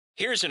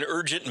Here's an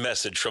urgent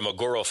message from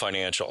Agoro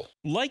Financial.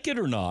 Like it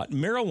or not,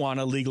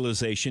 marijuana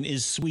legalization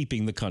is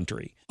sweeping the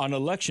country. On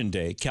Election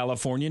Day,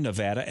 California,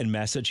 Nevada, and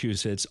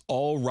Massachusetts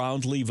all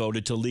roundly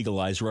voted to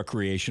legalize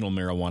recreational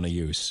marijuana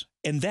use.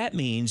 And that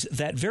means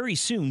that very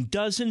soon,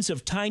 dozens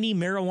of tiny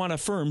marijuana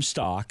firm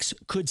stocks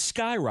could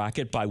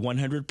skyrocket by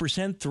 100%,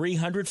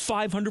 300%,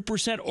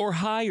 500%, or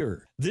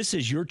higher. This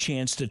is your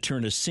chance to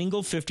turn a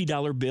single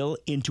 $50 bill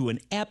into an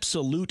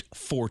absolute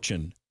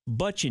fortune.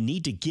 But you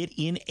need to get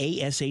in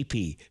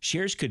ASAP.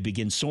 Shares could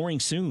begin soaring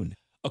soon.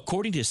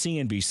 According to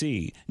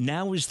CNBC,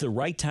 now is the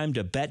right time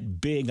to bet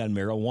big on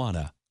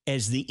marijuana,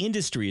 as the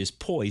industry is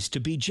poised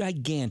to be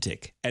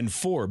gigantic, and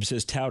Forbes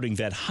is touting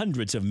that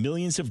hundreds of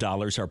millions of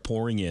dollars are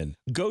pouring in.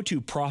 Go to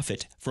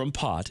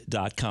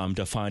profitfrompot.com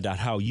to find out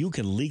how you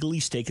can legally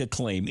stake a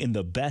claim in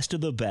the best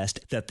of the best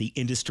that the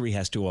industry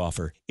has to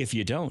offer. If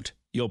you don't,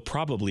 you'll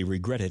probably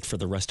regret it for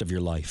the rest of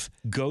your life.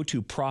 Go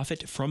to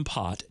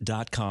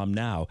profitfrompot.com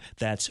now.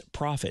 That's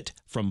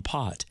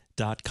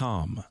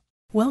profitfrompot.com.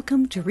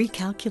 Welcome to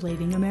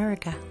Recalculating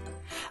America.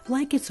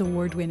 Like its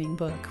award-winning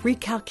book,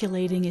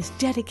 Recalculating is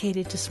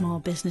dedicated to small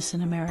business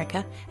in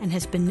America and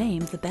has been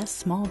named the best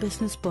small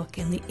business book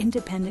in the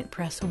Independent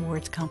Press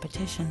Awards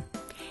competition.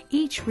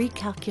 Each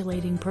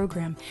Recalculating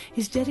program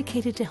is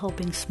dedicated to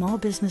helping small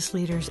business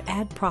leaders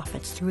add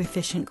profits through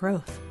efficient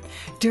growth.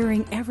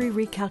 During every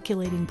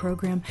Recalculating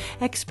program,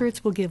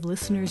 experts will give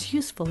listeners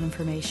useful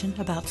information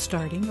about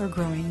starting or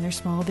growing their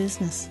small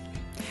business.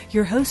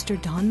 Your hosts are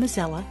Don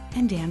Mazzella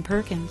and Dan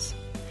Perkins.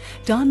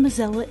 Don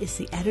Mazzella is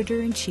the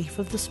editor-in-chief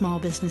of the Small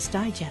Business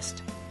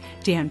Digest.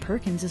 Dan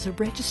Perkins is a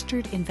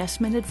registered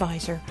investment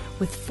advisor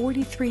with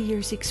 43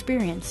 years'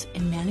 experience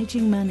in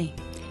managing money.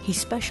 He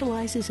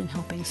specializes in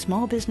helping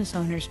small business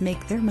owners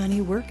make their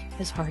money work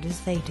as hard as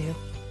they do.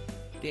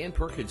 Dan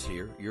Perkins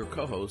here, your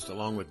co-host,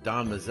 along with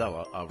Don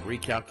Mazzella of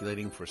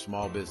Recalculating for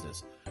Small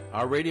Business.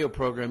 Our radio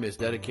program is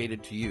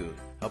dedicated to you,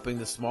 helping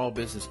the small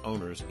business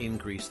owners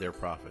increase their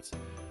profits.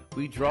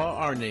 We draw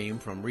our name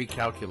from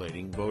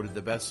Recalculating, voted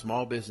the best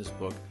small business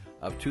book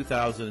of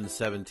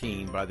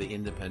 2017 by the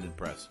Independent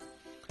Press.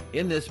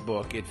 In this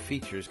book, it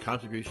features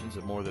contributions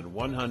of more than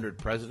 100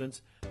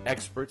 presidents,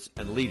 experts,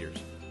 and leaders,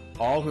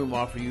 all whom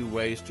offer you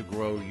ways to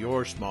grow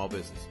your small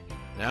business.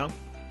 Now,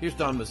 here's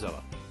Don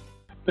Mazzella.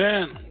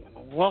 Dan,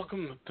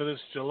 welcome to this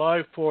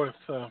July 4th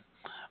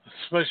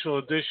special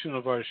edition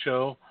of our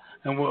show.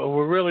 And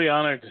we're really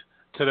honored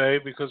today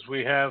because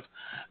we have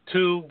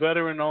two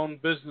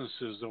veteran-owned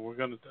businesses that we're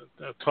going to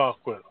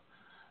talk with.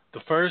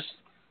 The first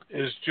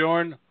is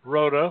Njord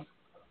Rota.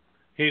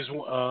 He's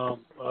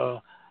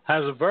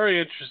has a very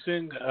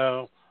interesting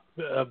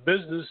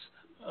business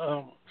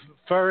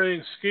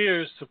ferrying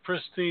skiers to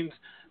pristine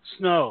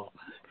snow.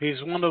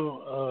 He's one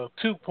of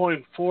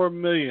 2.4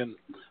 million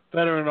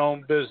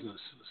veteran-owned businesses.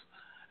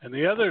 And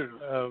the other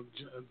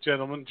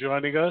gentleman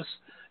joining us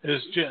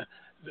is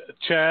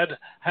Chad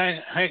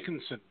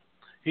Hankinson.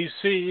 He's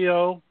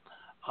CEO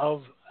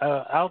of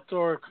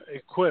Outdoor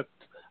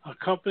Equipped, a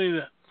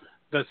company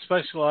that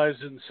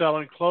specializes in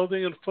selling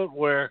clothing and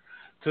footwear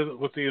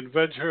with the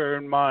adventurer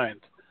in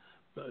mind.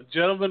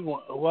 Gentlemen,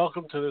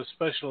 welcome to this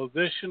special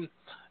edition,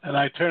 and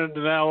I turn it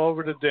now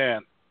over to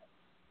Dan.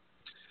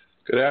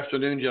 Good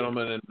afternoon,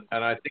 gentlemen,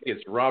 and I think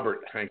it's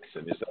Robert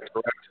Hankinson. Is that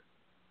correct?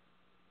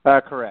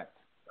 Correct.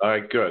 All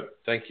right, good.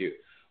 Thank you.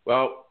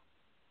 Well,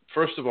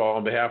 first of all,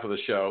 on behalf of the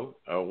show,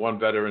 one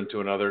veteran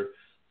to another,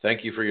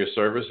 thank you for your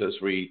service as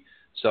we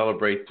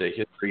celebrate the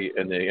history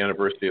and the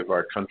anniversary of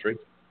our country.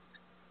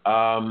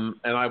 And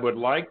I would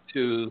like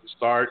to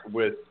start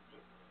with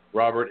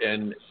Robert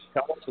and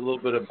tell us a little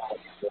bit about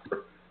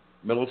your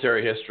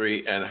military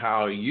history and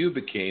how you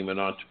became an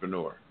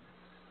entrepreneur.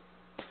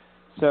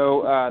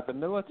 So the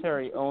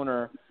military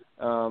owner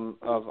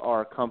of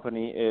our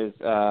company is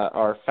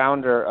our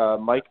founder,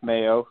 Mike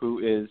Mayo, who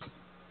is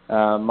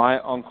my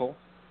uncle.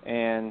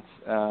 And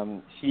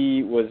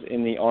he was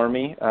in the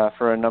Army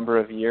for a number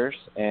of years.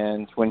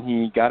 And when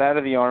he got out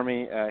of the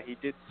Army, he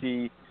did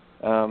see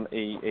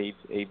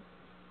a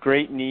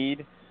great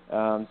need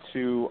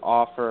to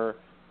offer,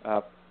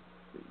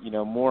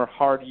 more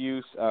hard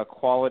use,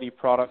 quality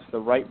products, the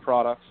right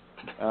products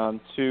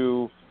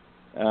to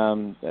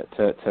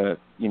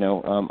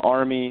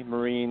Army,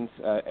 Marines,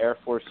 Air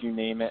Force, you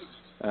name it,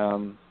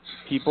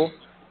 people.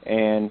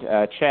 And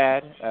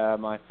Chad,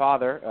 my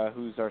father,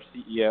 who's our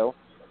CEO,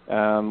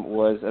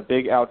 was a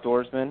big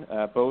outdoorsman.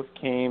 Both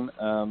came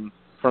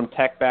from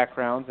tech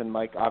backgrounds, and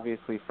Mike,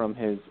 obviously, from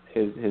his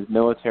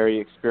military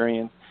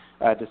experience,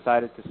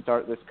 decided to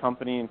start this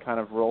company and kind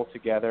of roll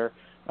together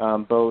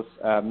both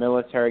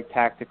military,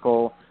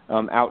 tactical,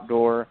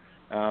 outdoor,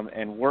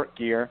 and work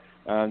gear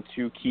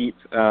to keep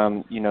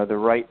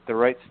the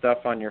right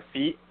stuff on your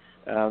feet,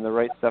 the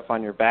right stuff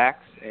on your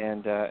backs,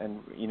 and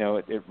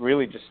it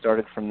really just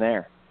started from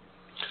there.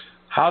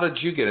 How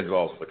did you get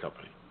involved with the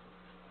company?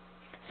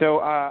 So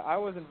I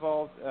was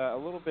involved a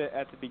little bit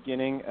at the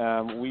beginning.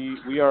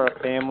 We are a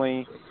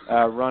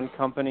family-run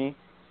company,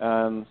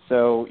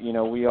 so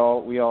we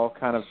all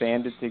kind of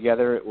banded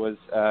together. It was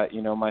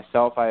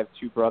myself. I have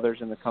two brothers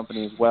in the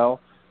company as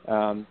well.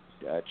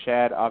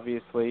 Chad,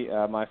 obviously,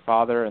 my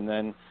father, and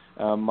then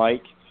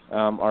Mike,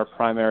 our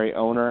primary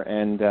owner,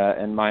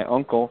 and my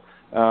uncle.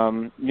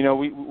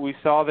 We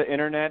saw the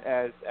internet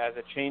as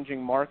a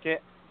changing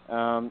market.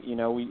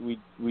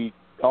 We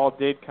all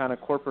did kind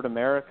of corporate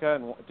America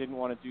and didn't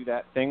want to do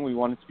that thing. We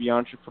wanted to be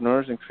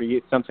entrepreneurs and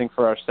create something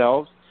for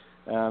ourselves.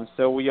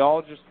 So we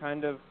all just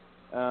kind of,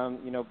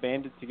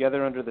 banded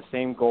together under the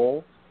same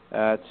goal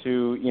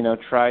to,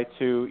 try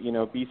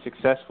to, be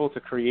successful, to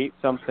create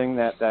something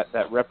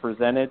that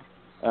represented,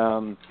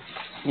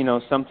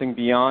 something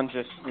beyond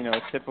just,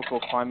 typical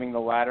climbing the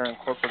ladder in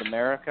corporate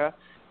America.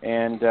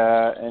 And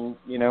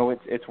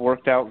it's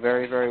worked out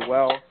very, very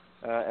well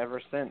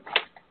ever since.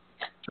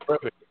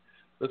 Terrific.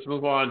 Let's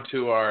move on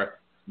to our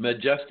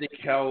Majestic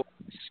Heli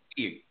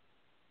Ski.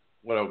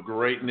 What a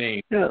great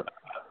name. Yeah.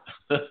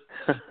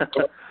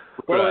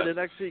 Well, it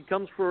actually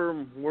comes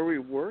from where we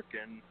work,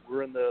 and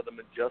we're in the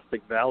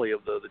Majestic Valley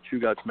of the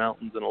Chugach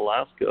Mountains in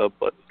Alaska,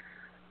 but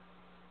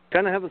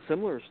kind of have a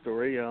similar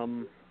story.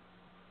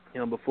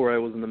 Before I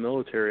was in the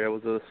military, I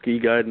was a ski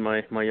guide in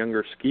my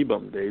younger ski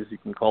bum days, you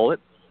can call it,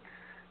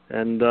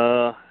 and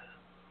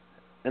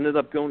ended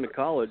up going to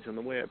college, and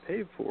the way I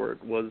paid for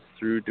it was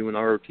through doing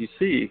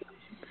ROTC,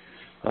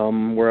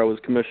 where I was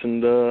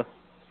commissioned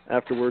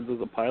afterwards as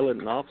a pilot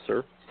and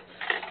officer.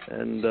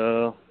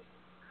 And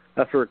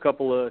after a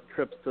couple of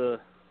trips to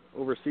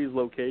overseas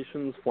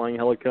locations, flying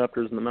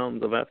helicopters in the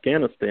mountains of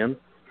Afghanistan,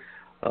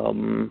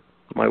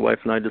 my wife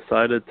and I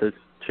decided to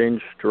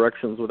change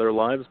directions with our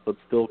lives, but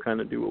still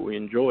kind of do what we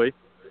enjoy.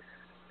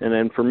 And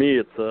then for me,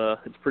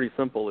 it's pretty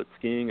simple. It's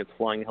skiing, it's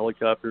flying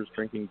helicopters,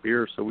 drinking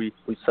beer. So we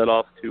set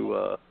off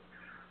to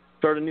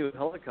start a new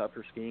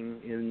helicopter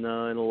skiing in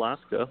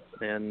Alaska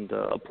and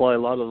apply a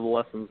lot of the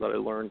lessons that I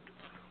learned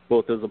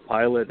both as a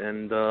pilot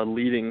and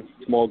leading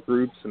small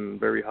groups in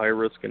very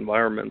high-risk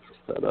environments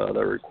that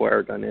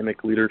require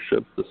dynamic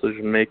leadership,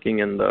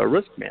 decision-making, and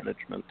risk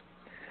management.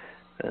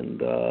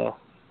 And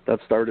that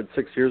started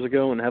 6 years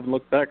ago and haven't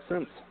looked back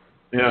since.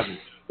 Yeah.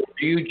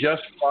 Do you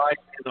just fly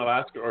in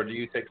Alaska, or do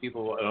you take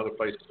people in other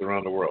places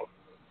around the world?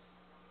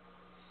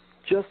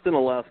 Just in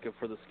Alaska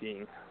for the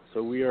skiing.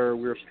 So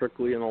we're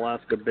strictly an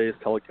Alaska-based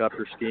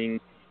helicopter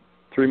skiing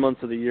 3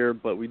 months of the year,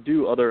 but we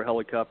do other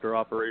helicopter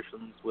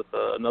operations with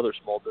another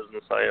small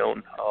business I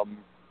own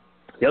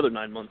the other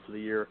 9 months of the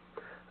year,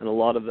 and a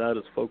lot of that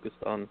is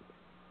focused on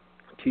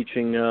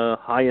teaching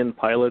high-end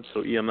pilots,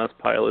 so EMS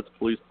pilots,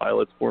 police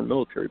pilots, foreign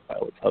military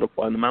pilots, how to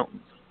fly in the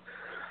mountains.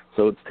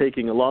 So it's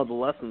taking a lot of the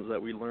lessons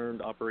that we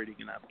learned operating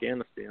in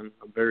Afghanistan,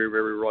 a very,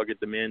 very rugged,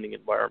 demanding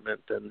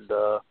environment, and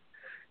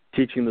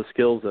teaching the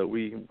skills that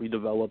we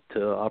developed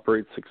to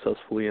operate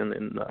successfully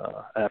in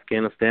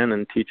Afghanistan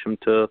and teach them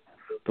to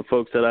the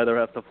folks that either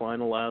have to fly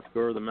in Alaska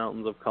or the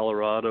mountains of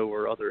Colorado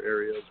or other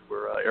areas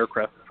where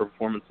aircraft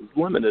performance is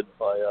limited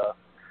by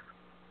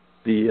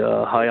the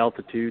high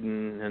altitude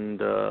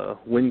and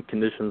wind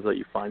conditions that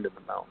you find in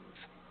the mountains.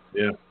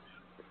 Yeah.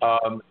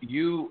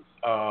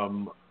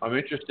 I'm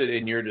interested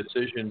in your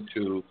decision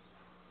to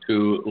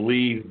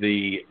leave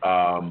the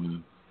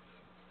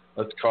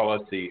let's call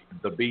it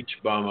the beach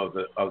bum of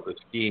the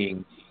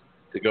skiing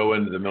to go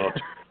into the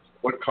military.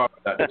 What caused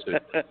that decision?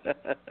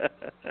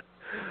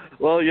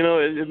 Well,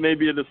 it may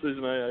be a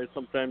decision I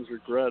sometimes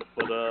regret,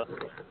 but I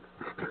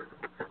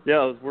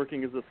was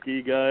working as a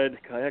ski guide,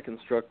 kayak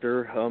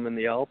instructor in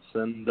the Alps,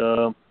 and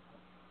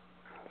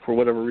for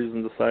whatever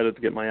reason decided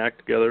to get my act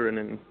together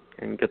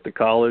and get to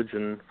college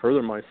and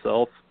further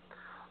myself.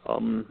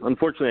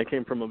 Unfortunately, I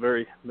came from a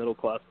very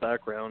middle-class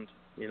background.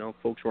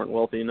 Folks weren't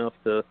wealthy enough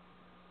to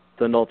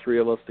send all three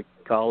of us to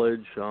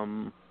college,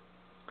 and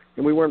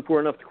we weren't poor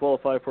enough to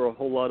qualify for a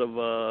whole lot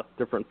of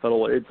different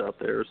federal aids out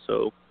there.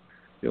 So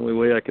the only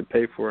way I could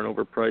pay for an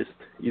overpriced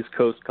East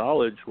Coast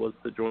college was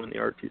to join the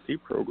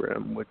RTC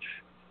program, which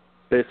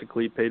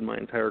basically paid my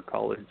entire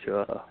college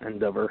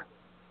endeavor.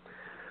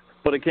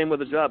 But it came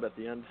with a job at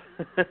the end,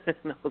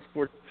 and I was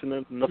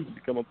fortunate enough to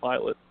become a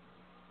pilot.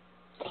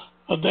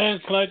 Dan,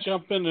 can I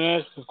jump in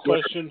and ask a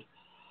question?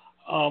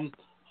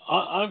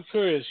 I'm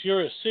curious.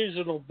 You're a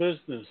seasonal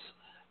business,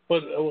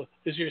 but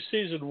is your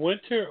season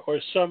winter or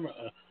summer?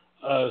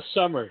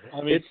 Summer.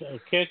 I mean,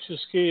 can't you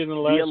ski in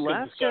Alaska?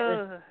 In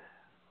summer?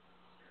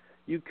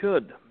 You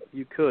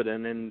could,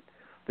 and then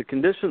the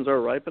conditions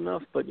are ripe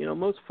enough. But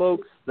most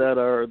folks that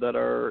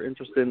are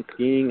interested in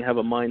skiing have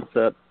a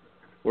mindset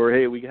where,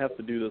 hey, we have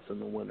to do this in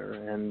the winter,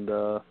 and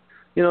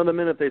the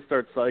minute they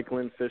start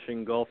cycling,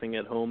 fishing, golfing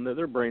at home,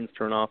 their brains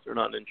turn off. They're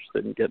not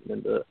interested in getting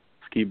into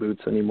ski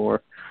boots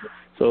anymore.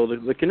 So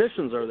the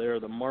conditions are there.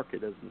 The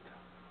market isn't.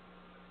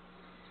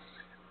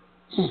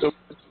 So,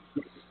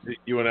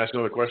 you want to ask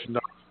another question,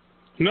 Doc?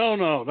 No,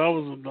 that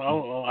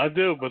was I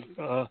do, but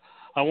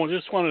I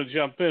just want to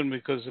jump in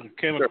because it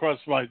came across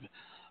my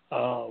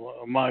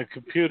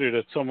computer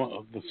that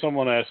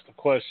someone asked a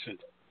question.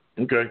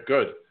 Okay,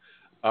 good.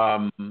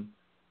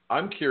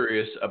 I'm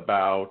curious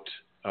about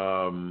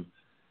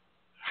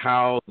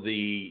how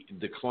the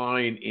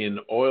decline in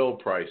oil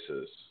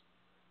prices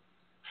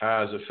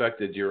has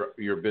affected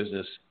your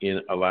business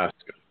in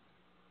Alaska.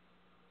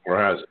 or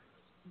has it?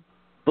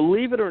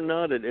 Believe it or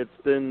not, it's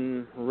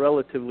been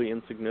relatively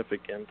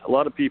insignificant. A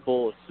lot of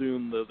people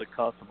assume the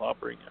cost of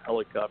operating a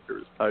helicopter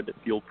is tied to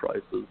fuel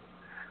prices,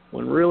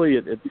 when really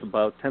it's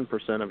about 10%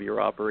 of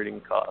your operating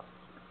costs.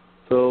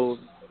 So,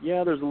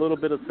 yeah, there's a little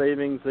bit of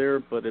savings there,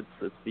 but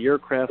it's the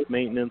aircraft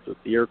maintenance, it's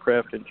the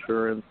aircraft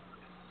insurance,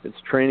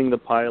 it's training the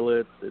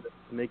pilots, it's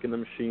making the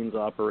machines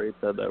operate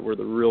that where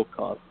the real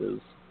cost is.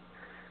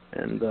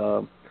 And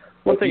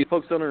one thing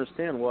folks don't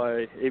understand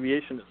why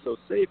aviation is so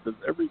safe is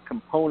every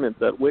component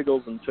that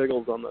wiggles and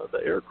jiggles on the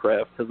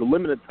aircraft has a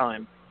limited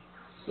time.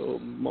 So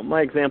my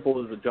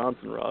example is a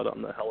Johnson rod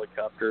on the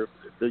helicopter.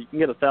 If you can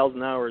get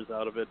 1,000 hours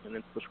out of it, and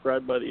it's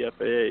prescribed by the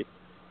FAA,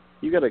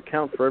 you got to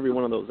account for every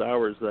one of those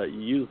hours that you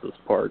use this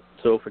part.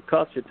 So if it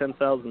costs you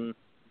 $10,000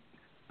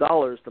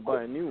 to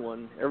buy a new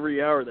one,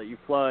 every hour that you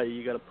fly,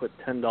 you got to put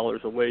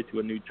 $10 away to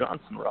a new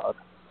Johnson rod.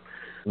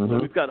 So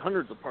we've got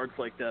hundreds of parts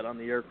like that on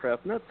the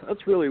aircraft, and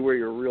that's really where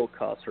your real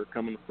costs are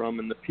coming from.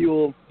 And the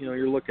fuel,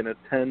 you're looking at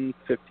 10,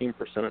 15%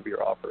 of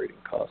your operating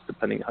costs,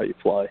 depending how you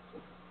fly.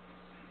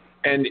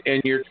 And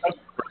your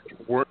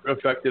customers weren't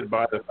affected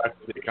by the fact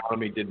that the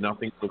economy did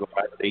nothing for the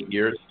last 8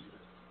 years?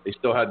 They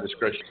still had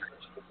discretion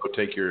to go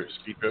take your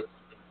ski trip?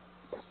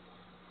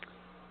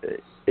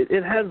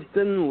 It has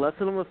been less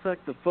of an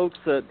effect. The folks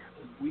that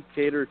we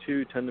cater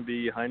to tend to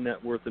be high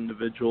net worth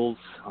individuals.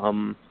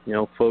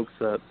 Folks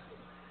that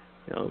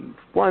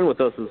flying with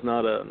us is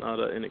not an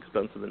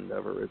inexpensive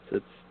endeavor.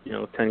 It's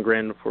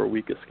 $10,000 for a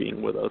week of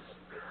skiing with us.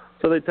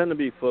 So they tend to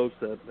be folks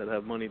that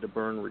have money to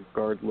burn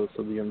regardless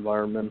of the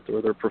environment,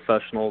 or they're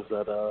professionals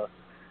that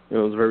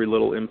there's very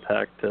little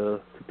impact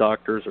to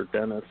doctors or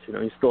dentists.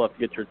 You still have to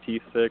get your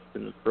teeth fixed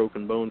and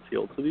broken bones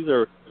healed. So these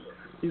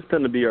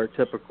tend to be our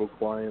typical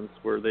clients,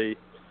 where they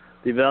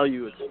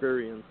value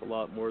experience a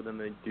lot more than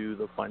they do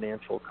the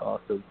financial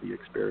cost of the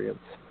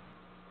experience.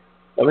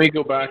 Let me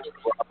go back to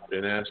Robert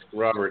and ask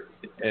Robert,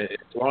 as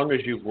long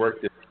as you've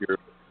worked at do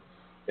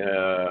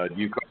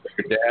you call it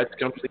your dad's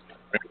company,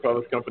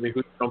 grandfather's company?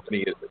 Whose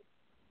company is it?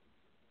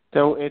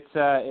 So it's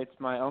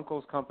my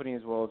uncle's company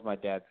as well as my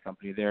dad's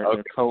company. They're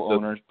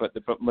co-owners, but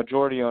the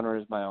majority owner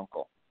is my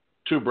uncle.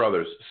 Two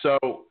brothers.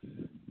 So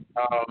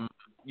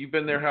you've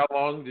been there how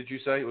long, did you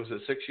say? Was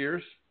it 6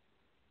 years?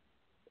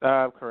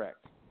 Correct.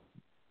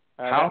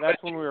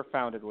 That's when we were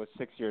founded, was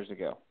 6 years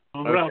ago.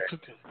 Okay.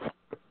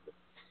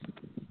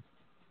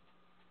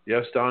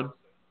 Yes, Don?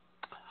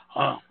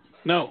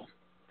 No.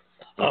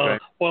 Okay.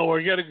 Well,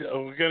 we're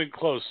getting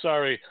close.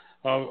 Sorry,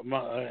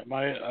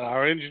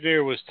 our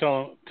engineer was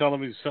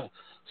telling me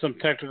some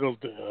technical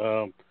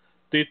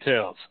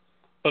details.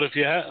 But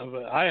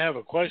I have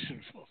a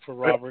question for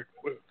Robert,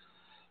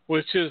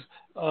 which is,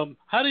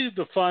 how do you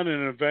define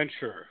an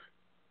adventurer?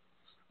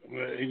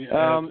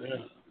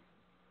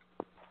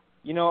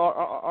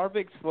 Our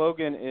big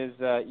slogan is,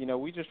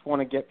 we just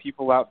want to get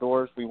people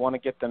outdoors. We want to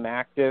get them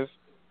active.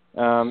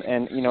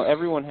 And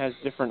everyone has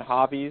different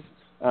hobbies.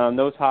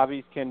 Those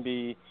hobbies can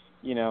be,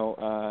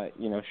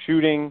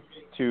 shooting,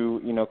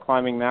 to,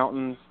 climbing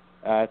mountains,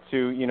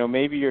 to,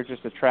 maybe you're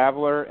just a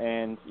traveler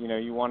and,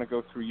 you want to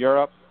go through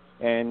Europe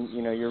and,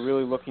 you're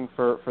really looking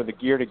for the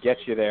gear to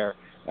get you there.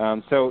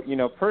 So,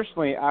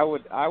 personally, I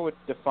would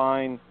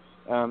define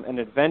an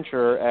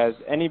adventurer as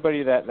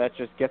anybody that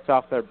just gets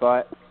off their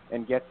butt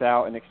and gets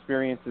out and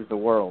experiences the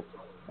world.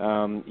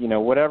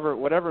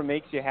 Whatever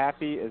makes you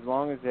happy, as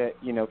long as it,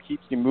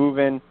 keeps you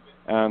moving,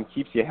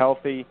 keeps you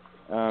healthy.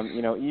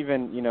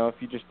 Even, if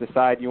you just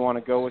decide you want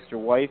to go with your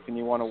wife and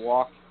you want to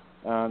walk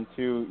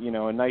to,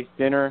 a nice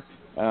dinner,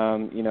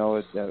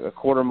 a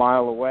quarter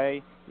mile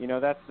away,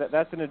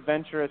 that's an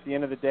adventure at the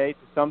end of the day to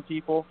some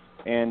people.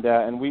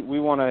 And we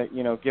want to,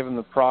 give them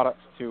the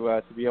products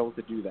to be able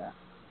to do that.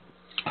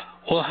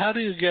 Well, how do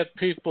you get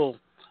people,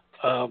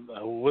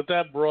 with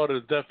that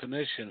broader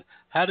definition,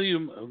 how do you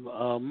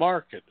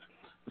market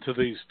to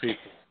these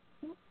people?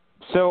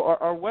 So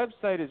our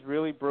website is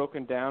really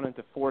broken down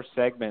into 4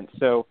 segments.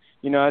 So,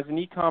 as an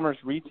e-commerce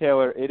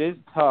retailer, it is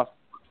tough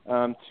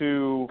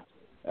to,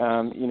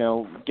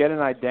 get an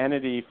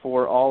identity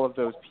for all of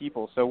those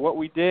people. So what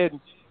we did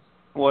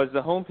was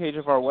the homepage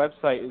of our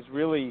website is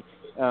really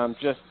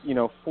just,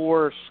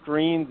 4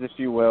 screens, if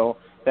you will,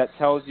 that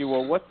tells you,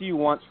 well, what do you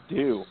want to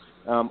do?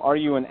 Are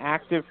you an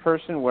active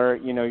person where,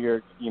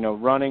 you're,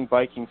 running,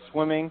 biking,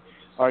 swimming?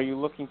 Are you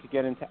looking to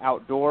get into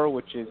outdoor,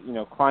 which is,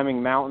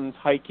 climbing mountains,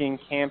 hiking,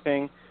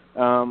 camping?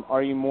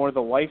 Are you more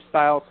the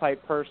lifestyle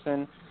type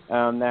person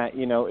that,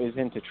 is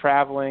into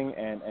traveling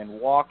and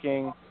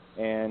walking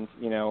and,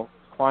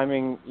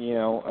 climbing,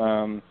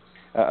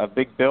 a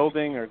big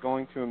building or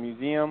going to a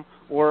museum?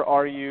 Or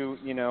are you,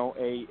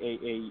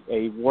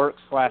 a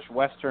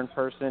work/Western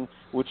person,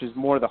 which is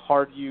more the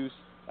hard use,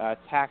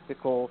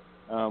 tactical,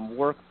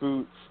 work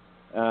boots,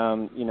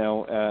 that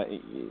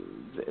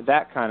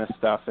kind of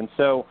stuff. And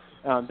so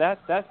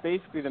that's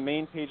basically the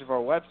main page of our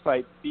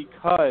website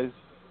because,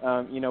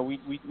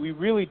 we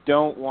really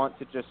don't want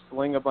to just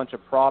sling a bunch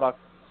of products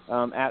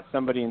at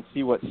somebody and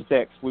see what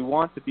sticks. We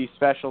want to be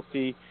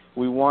specialty.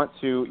 We want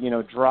to,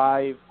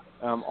 drive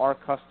our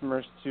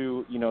customers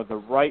to,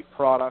 the right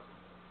product,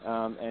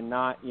 and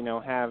not,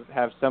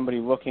 have somebody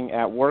looking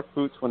at work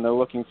boots when they're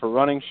looking for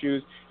running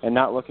shoes, and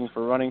not looking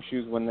for running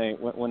shoes when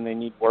they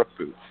need work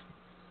boots.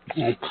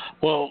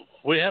 Well,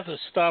 we have to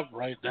stop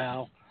right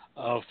now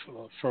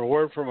for a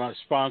word from our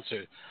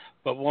sponsor.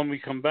 But when we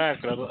come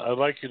back, I'd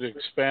like you to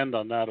expand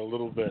on that a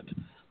little bit.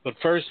 But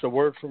first, a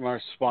word from our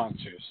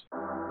sponsors.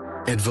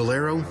 At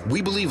Valero,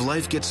 we believe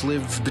life gets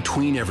lived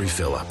between every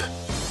fill-up.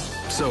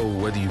 So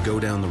whether you go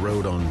down the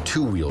road on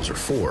 2 wheels or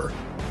 4,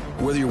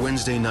 whether your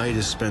Wednesday night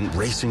is spent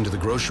racing to the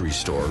grocery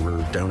store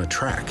or down a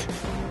track,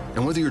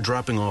 and whether you're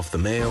dropping off the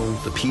mail,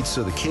 the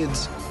pizza, the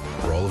kids,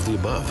 or all of the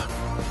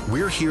above,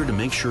 we're here to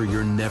make sure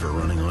you're never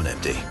running on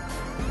empty.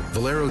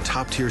 Valero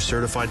top-tier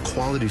certified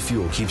quality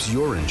fuel keeps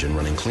your engine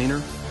running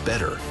cleaner,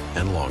 better,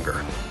 and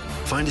longer.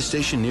 Find a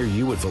station near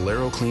you at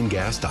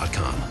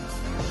valerocleangas.com.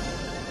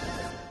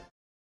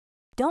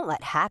 Don't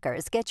let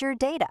hackers get your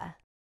data.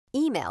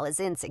 Email is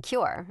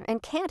insecure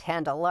and can't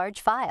handle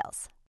large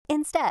files.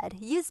 Instead,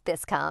 use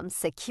Biscom's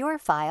Secure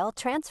File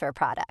Transfer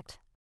product.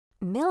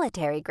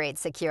 Military-grade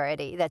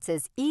security that's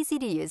as easy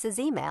to use as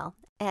email,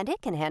 and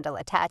it can handle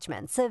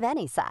attachments of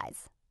any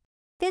size.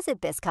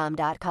 Visit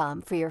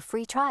Biscom.com for your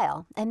free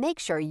trial and make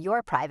sure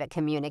your private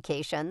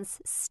communications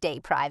stay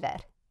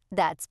private.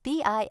 That's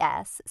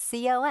BISCOM.com.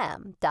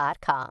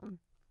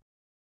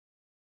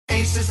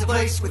 Ace is the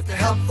place with the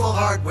helpful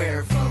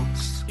hardware,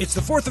 folks. It's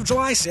the 4th of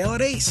July sale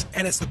at Ace,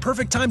 and it's the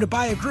perfect time to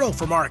buy a grill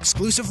from our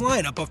exclusive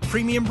lineup of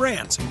premium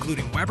brands,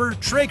 including Weber,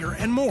 Traeger,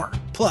 and more.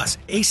 Plus,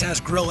 Ace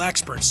has grill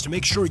experts to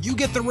make sure you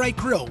get the right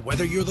grill,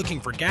 whether you're looking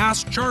for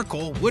gas,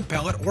 charcoal, wood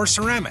pellet, or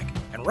ceramic.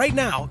 And right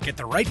now, get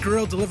the right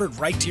grill delivered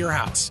right to your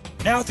house.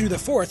 Now through the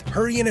 4th,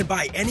 hurry in and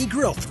buy any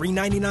grill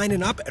 $3.99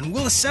 and up, and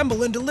we'll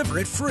assemble and deliver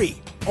it free.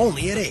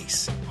 Only at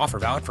Ace. Offer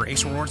valid for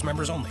Ace Rewards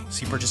members only.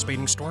 See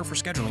participating store for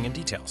scheduling and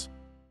details.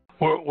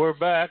 We're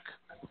back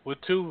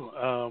with two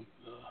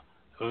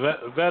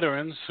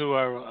veterans who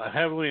are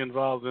heavily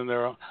involved in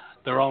their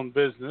own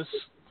business.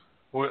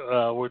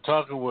 We're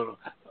talking with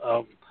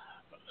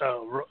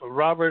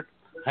Robert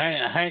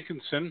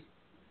Hankinson.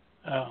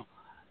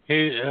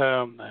 He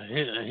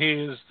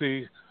is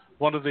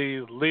one of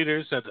the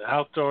leaders at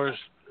Outdoors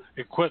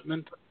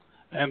Equipment,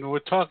 and we're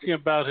talking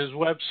about his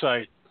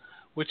website,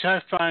 which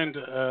I find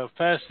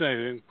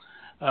fascinating.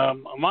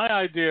 My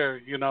idea,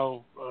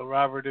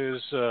 Robert,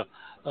 is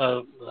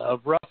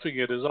of roughing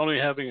it is only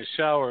having a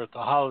shower at the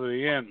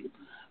Holiday Inn,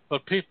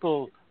 but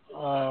people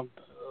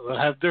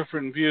have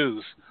different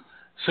views.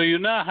 So you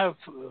now have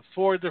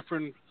 4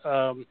 different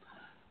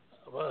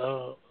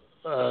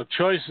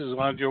choices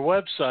on your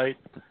website,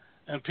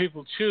 and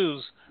people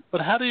choose.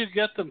 But how do you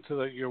get them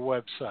to your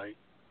website?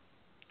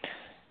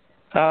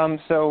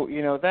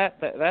 So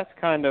that's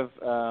kind of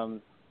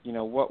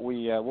what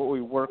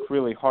we work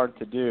really hard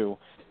to do.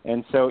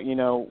 And so,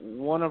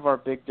 one of our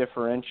big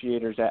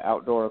differentiators at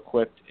Outdoor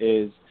Equipped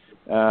is,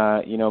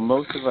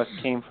 most of us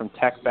came from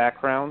tech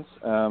backgrounds.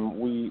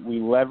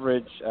 We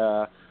leverage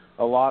a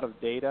lot of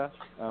data.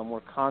 We're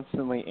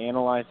constantly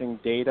analyzing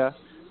data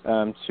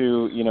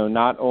to,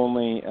 not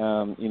only,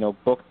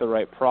 book the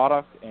right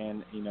product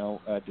and,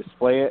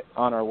 display it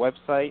on our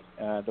website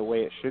the way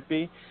it should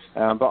be,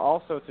 but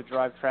also to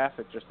drive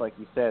traffic, just like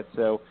you said.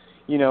 So,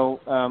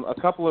 a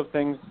couple of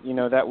things,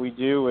 that we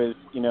do is,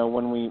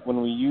 when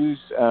we use,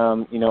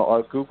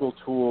 our Google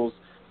tools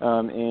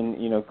in,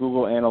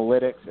 Google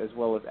Analytics as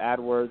well as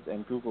AdWords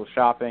and Google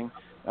Shopping,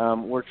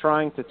 we're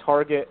trying to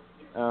target,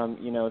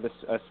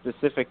 a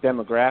specific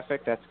demographic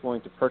that's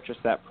going to purchase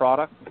that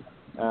product.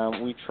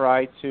 We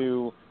try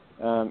to,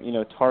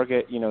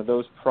 target,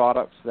 those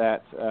products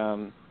that,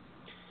 are,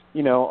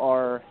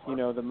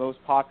 the most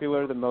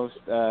popular, the most,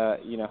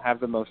 have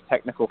the most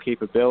technical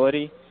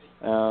capability.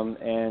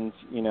 And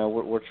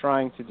we're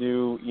trying to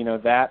do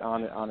that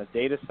on a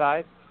data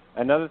side.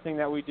 Another thing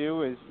that we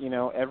do is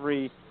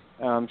every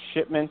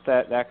shipment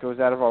that goes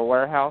out of our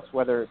warehouse,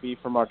 whether it be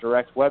from our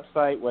direct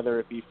website, whether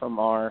it be from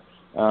our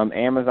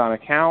Amazon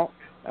account,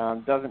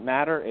 doesn't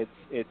matter.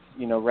 It's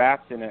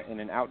wrapped in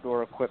an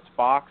outdoor equipped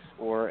box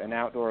or an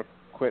outdoor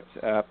equipped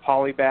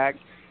poly bag.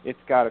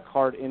 It's got a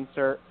card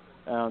insert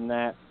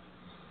that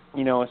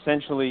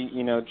essentially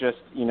just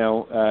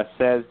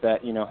says that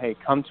hey,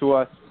 come to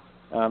us.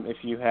 If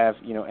you have,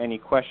 any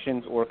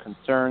questions or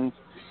concerns,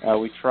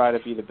 we try to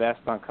be the best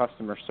on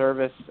customer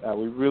service.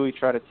 We really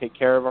try to take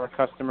care of our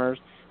customers,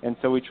 and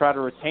so we try to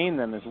retain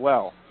them as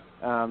well.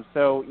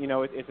 So,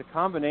 it's a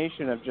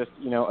combination of just,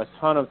 a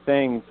ton of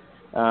things,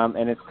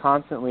 and it's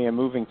constantly a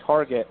moving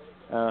target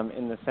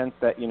in the sense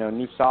that,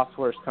 new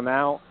softwares come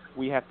out.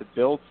 We have to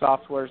build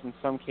softwares in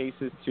some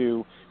cases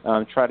to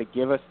try to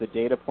give us the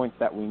data points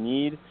that we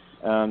need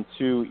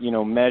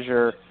to,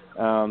 measure,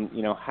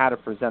 how to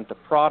present the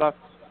product,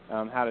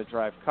 how to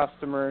drive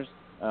customers,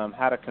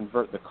 how to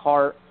convert the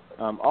cart,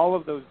 all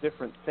of those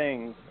different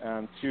things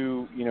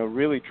to,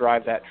 really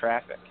drive that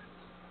traffic.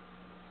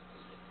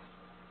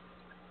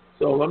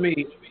 So let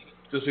me,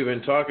 since we've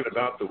been talking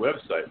about the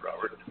website,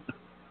 Robert,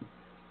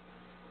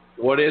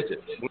 what is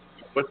it?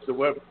 What's the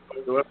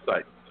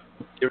website?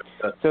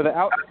 So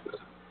the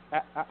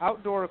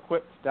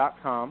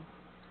outdoorequipped.com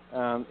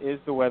is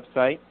the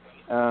website.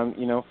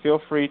 Feel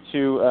free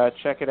to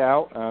check it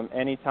out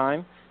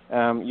anytime.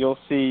 You'll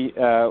see,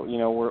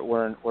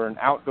 we're an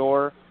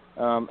outdoor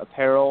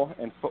apparel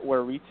and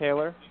footwear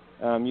retailer.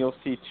 You'll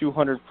see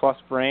 200 plus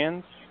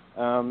brands,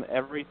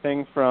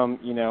 everything from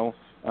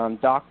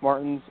Doc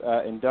Martens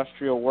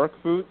industrial work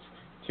boots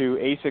to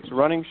Asics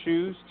running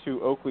shoes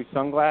to Oakley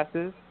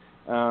sunglasses.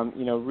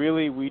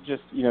 Really we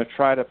just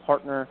try to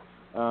partner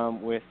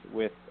with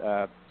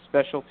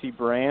specialty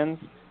brands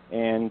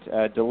and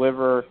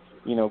deliver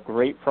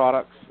great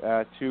products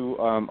to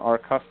our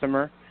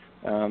customer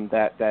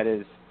that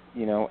is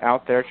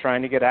out there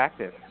trying to get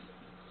active.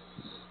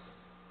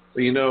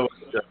 Well,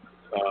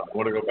 I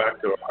want to go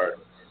back to our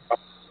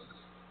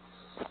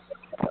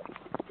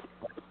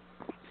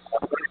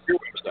your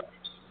website.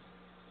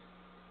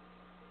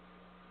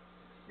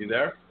 You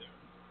there?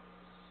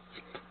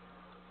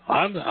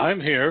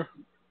 I'm here.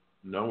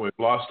 No, we've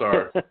lost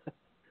our. Did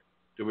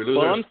we lose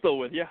well, our? I'm still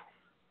with you.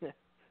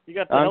 You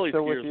got the I'm heli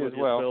still with skiers you with as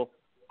you well. still.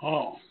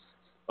 Oh.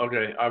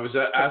 Okay, I was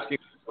asking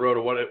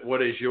Rota,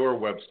 what is your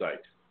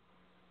website?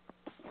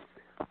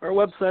 Our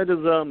website is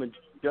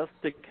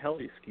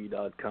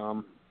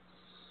MajesticHeliSki.com.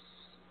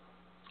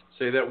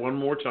 Say that one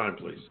more time,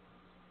 please.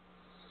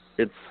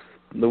 It's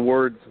the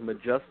words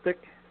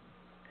Majestic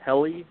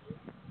Heli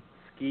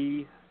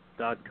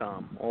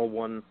Ski.com, all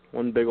one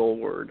big old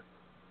word.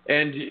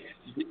 And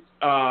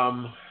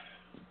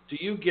do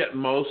you get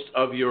most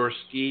of your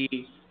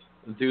ski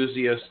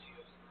enthusiasts,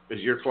 does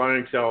your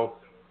clientele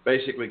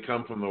basically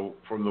come from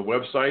the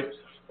website,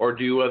 or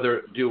do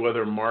you do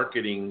other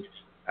marketing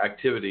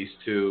activities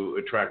to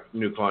attract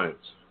new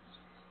clients?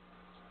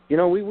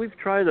 We've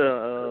tried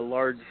a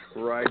large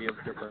variety of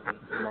different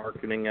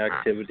marketing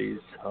activities.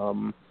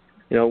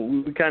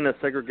 We kind of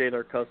segregate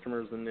our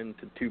customers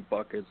into two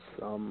buckets.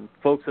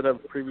 Folks that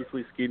have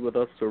previously skied with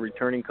us, so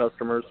returning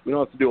customers, we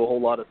don't have to do a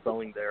whole lot of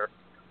selling there.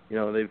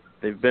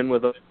 They've been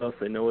with us,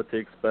 they know what to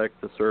expect,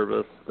 the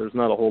service. There's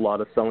not a whole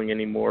lot of selling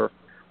anymore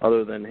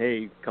other than,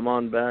 hey, come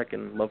on back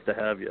and love to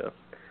have you.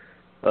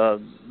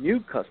 New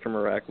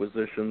customer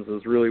acquisitions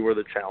is really where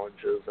the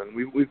challenge is, and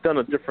we've done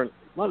a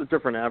lot of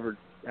different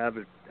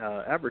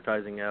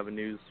advertising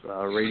avenues,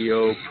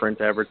 radio,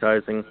 print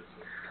advertising.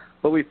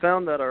 But we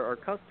found that our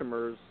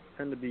customers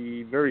tend to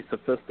be very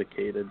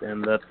sophisticated,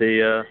 and that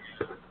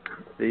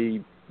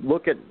they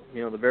look at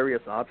the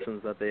various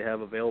options that they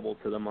have available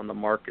to them on the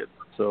market.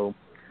 So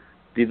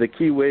the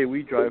key way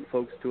we drive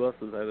folks to us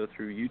is either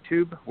through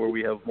YouTube, where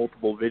we have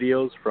multiple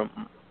videos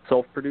from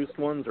self-produced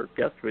ones, or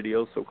guest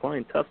videos, so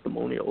client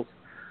testimonials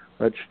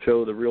that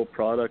show the real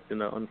product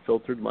in an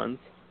unfiltered lens.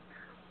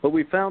 But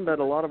we found that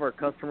a lot of our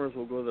customers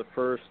will go to the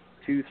first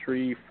 2,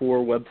 3,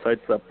 4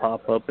 websites that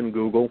pop up in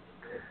Google,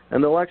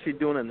 and they'll actually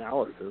do an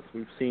analysis.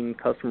 We've seen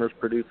customers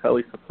produce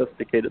highly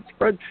sophisticated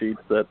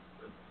spreadsheets that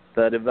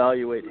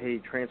evaluate, hey,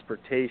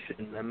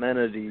 transportation,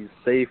 amenities,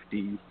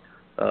 safety,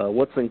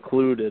 what's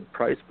included,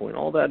 price point,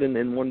 all that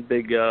in one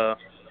big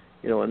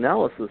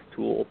analysis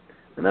tool.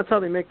 And that's how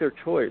they make their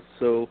choice.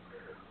 So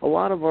a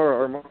lot of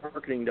our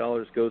marketing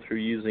dollars go through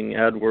using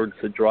AdWords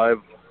to drive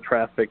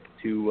traffic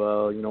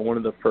to one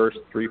of the first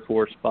 3,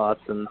 4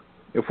 spots. And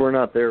if we're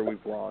not there,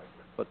 we've lost.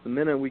 But the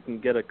minute we can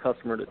get a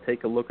customer to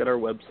take a look at our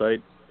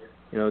website,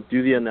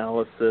 do the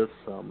analysis,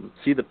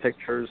 see the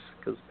pictures,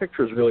 because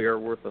pictures really are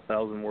worth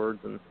 1,000 words.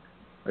 And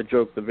I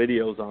joke the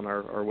videos on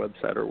our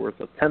website are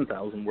worth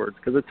 10,000 words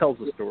because it tells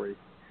the story. You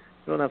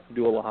don't have to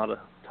do a lot of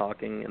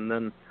talking. And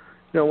then,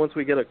 once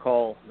we get a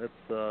call, it's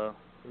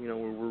we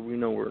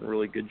know we're in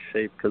really good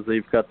shape because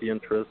they've got the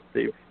interest.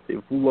 They've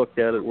looked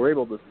at it. We're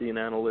able to see in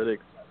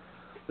analytics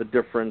the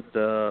different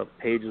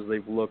pages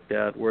they've looked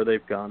at, where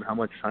they've gone, how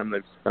much time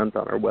they've spent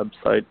on our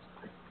website.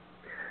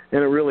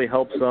 And it really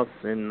helps us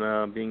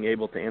in being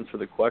able to answer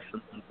the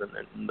questions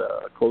and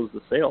close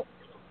the sale.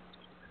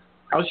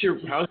 How's your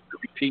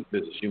repeat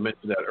business? You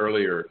mentioned that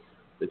earlier,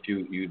 that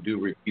you do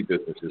repeat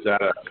business.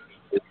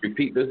 Is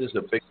repeat business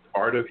a big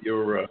part of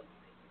your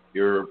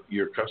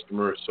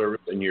customer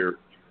service and your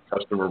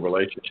customer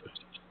relationships?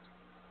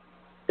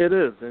 It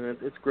is, and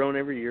it's grown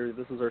every year.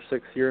 This is our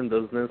 6th year in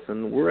business,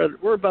 and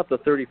we're about the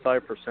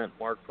 35%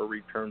 mark for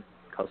return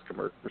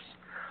customers.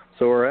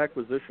 So our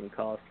acquisition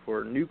cost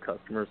for new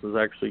customers has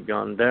actually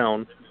gone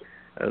down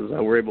as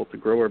we're able to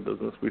grow our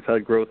business. We've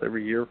had growth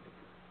every year,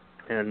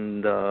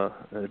 and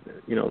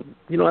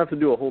you don't have to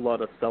do a whole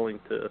lot of selling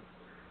to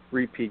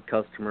repeat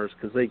customers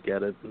because they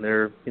get it. And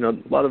they're a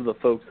lot of the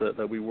folks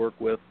that we work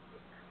with,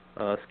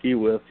 ski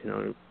with,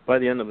 by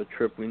the end of a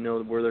trip, we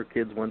know where their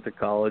kids went to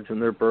college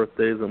and their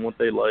birthdays and what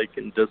they like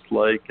and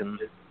dislike and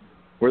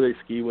where they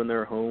ski when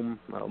they're home.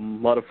 A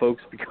lot of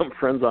folks become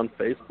friends on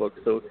Facebook,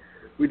 so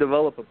we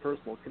develop a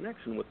personal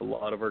connection with a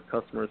lot of our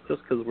customers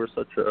just because we're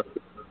such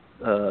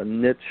a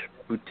niche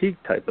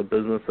boutique type of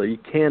business that you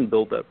can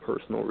build that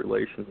personal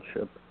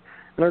relationship.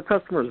 And our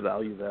customers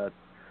value that.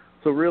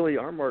 So really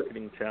our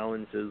marketing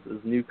challenge is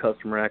new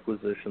customer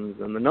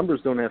acquisitions, and the numbers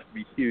don't have to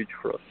be huge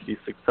for us to be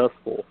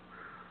successful.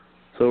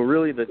 So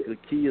really the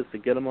key is to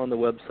get them on the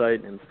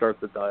website and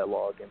start the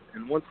dialogue.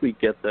 And once we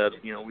get that,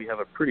 we have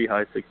a pretty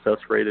high success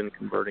rate in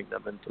converting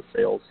them into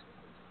sales.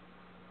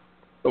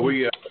 But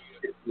we're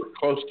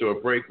close to a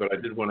break, but I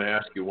did want to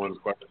ask you one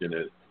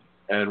question.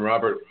 And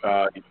Robert,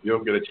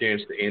 you'll get a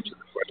chance to answer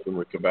the question when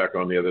we come back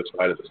on the other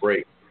side of the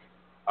break.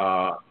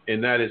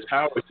 And that is,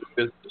 how has the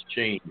business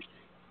changed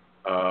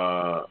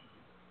over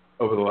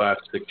the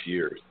last 6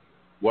 years?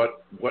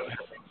 What have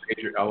been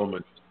major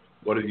elements?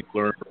 What have you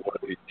learned?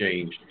 What have you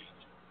changed?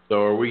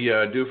 So are we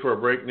due for a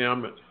break now,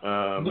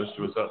 Mr.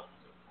 Mazzella?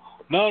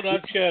 No, not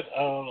yet.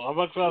 I'd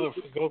much rather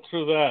go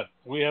through that.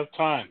 We have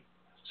time.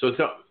 So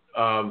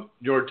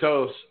Njord,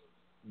 tell us,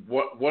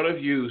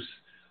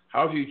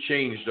 how have you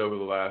changed over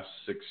the last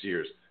 6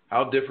 years?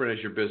 How different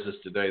is your business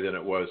today than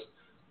it was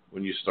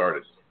when you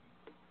started?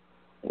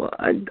 Well,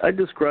 I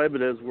describe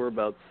it as we're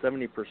about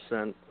 70%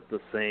 the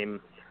same.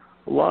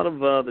 A lot of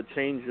the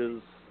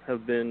changes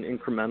have been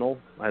incremental,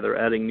 either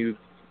adding new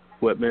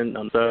equipment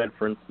on the side,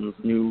 for instance,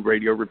 new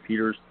radio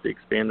repeaters to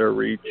expand our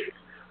reach,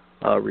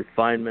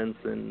 refinements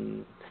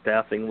in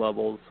staffing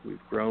levels.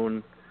 We've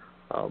grown,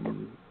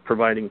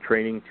 providing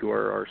training to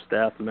our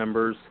staff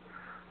members,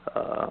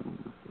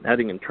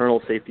 adding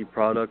internal safety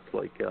products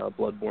like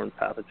bloodborne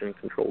pathogen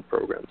control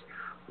programs.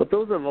 But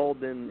those have all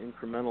been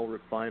incremental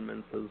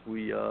refinements as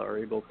we are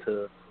able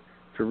to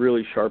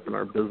really sharpen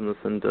our business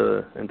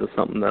into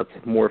something that's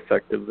more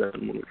effective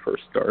than when we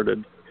first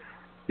started.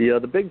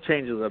 The big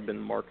changes have been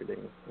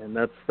marketing, and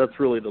that's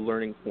really the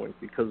learning point,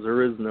 because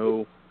there is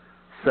no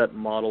set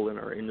model in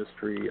our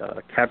industry.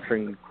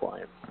 Capturing new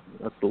clients,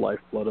 that's the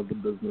lifeblood of the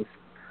business.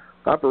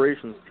 The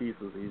operations piece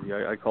is easy.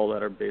 I call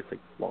that our basic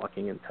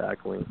blocking and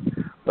tackling.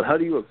 But how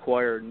do you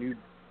acquire new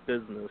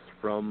business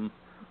from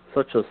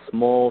such a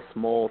small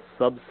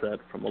subset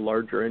from a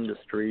larger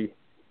industry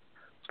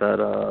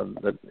that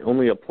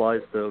only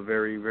applies to a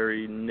very,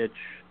 very niche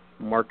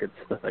market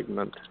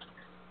segment?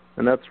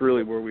 And that's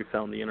really where we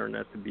found the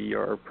internet to be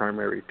our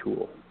primary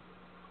tool.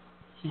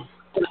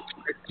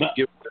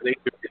 Given the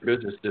nature of your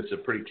business, it's a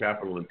pretty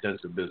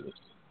capital-intensive business.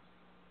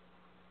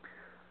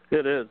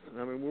 It is.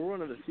 I mean, we're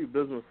one of the few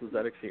businesses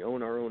that actually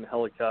own our own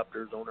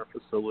helicopters, own our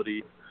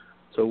facility.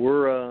 So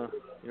we're on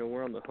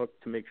the hook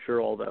to make sure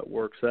all that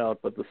works out.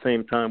 But at the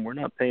same time, we're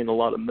not paying a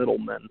lot of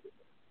middlemen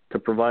to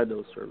provide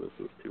those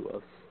services to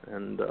us.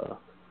 And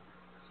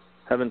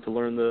having to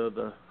learn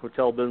the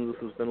hotel business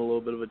has been a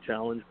little bit of a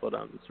challenge, but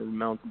I'm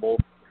surmountable.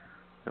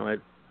 I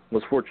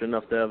was fortunate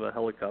enough to have a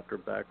helicopter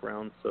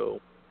background,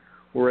 so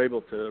we're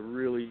able to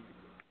really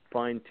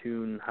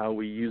fine-tune how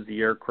we use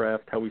the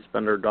aircraft, how we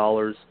spend our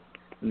dollars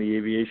in the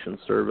aviation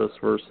service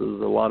versus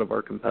a lot of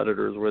our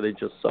competitors where they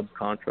just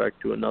subcontract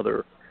to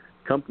another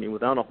company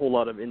without a whole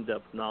lot of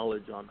in-depth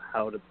knowledge on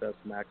how to best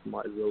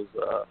maximize those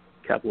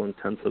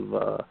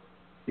capital-intensive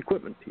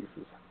equipment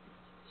pieces.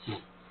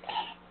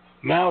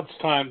 Now it's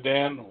time,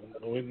 Dan.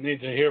 We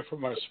need to hear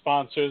from our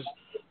sponsors.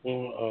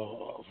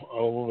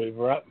 We'll be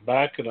right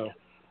back in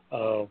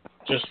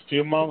just a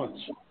few moments.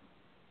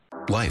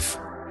 Life.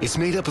 It's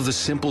made up of the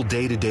simple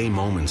day-to-day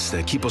moments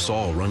that keep us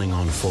all running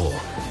on full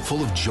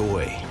of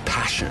joy,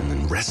 passion,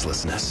 and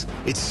restlessness.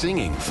 It's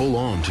singing full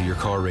on to your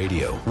car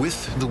radio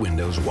with the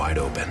windows wide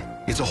open.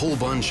 It's a whole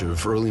bunch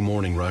of early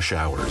morning rush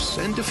hours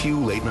and a few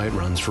late night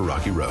runs for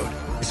Rocky Road.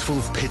 It's full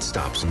of pit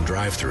stops and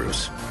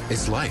drive-thrus.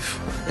 It's life,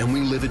 and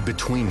we live it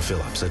between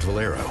fill-ups at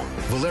Valero.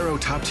 Valero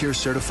top-tier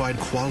certified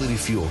quality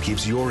fuel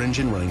keeps your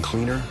engine running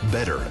cleaner,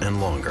 better, and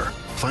longer.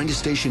 Find a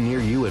station near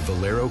you at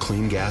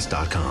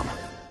valerocleangas.com.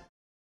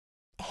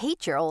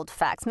 Hate your old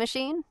fax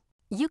machine?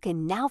 You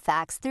can now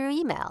fax through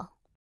email.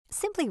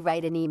 Simply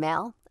write an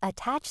email,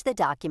 attach the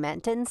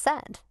document, and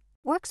send.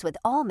 Works with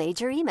all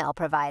major email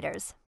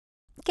providers.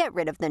 Get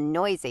rid of the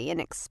noisy and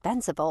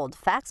expensive old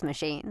fax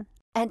machine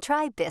and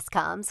try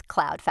Biscom's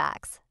Cloud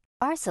Fax.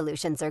 Our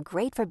solutions are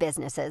great for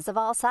businesses of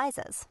all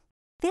sizes.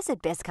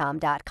 Visit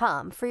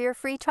Biscom.com for your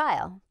free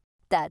trial.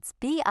 That's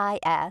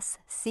BISCOM.com.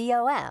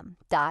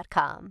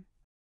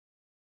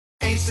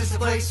 Ace is the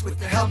place with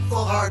the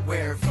helpful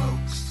hardware,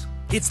 folks.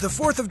 It's the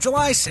 4th of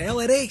July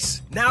sale at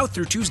Ace. Now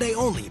through Tuesday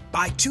only,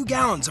 buy 2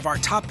 gallons of our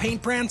top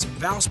paint brands,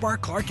 Valspar,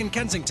 Clark &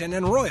 Kensington,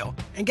 and Royal,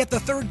 and get the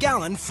 3rd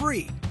gallon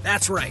free.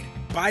 That's right.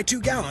 Buy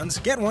 2 gallons,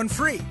 get 1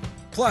 free.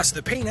 Plus,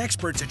 the paint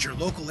experts at your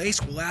local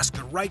Ace will ask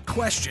the right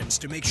questions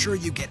to make sure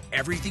you get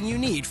everything you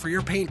need for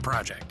your paint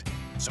project.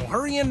 So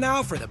hurry in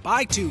now for the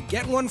buy 2,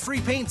 get 1 free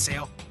paint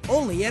sale,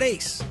 only at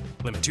Ace.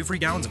 Limit 2 free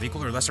gallons of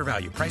equal or lesser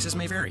value. Prices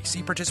may vary.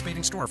 See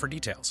participating store for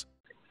details.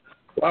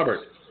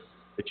 Robert,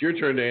 it's your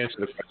turn to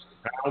answer the question.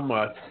 How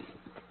much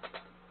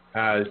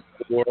has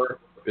your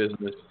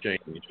business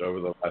changed over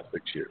the last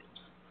 6 years?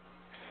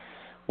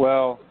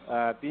 Well,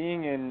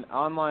 being in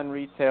online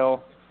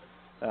retail,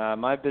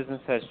 my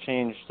business has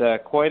changed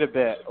quite a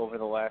bit over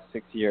the last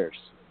 6 years.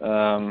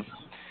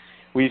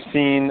 We've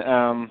seen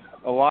a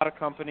lot of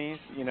companies,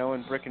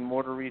 in brick and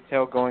mortar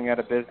retail going out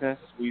of business.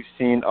 We've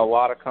seen a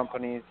lot of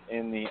companies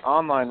in the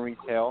online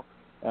retail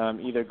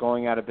either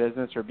going out of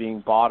business or being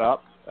bought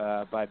up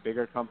by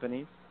bigger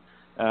companies.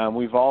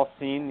 We've all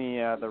seen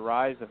the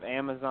rise of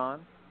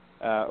Amazon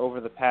over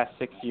the past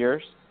 6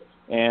 years.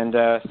 And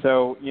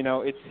so,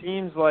 it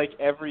seems like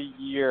every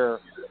year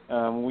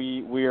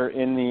we are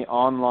in the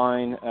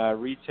online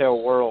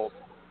retail world.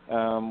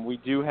 We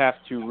do have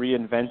to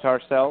reinvent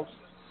ourselves.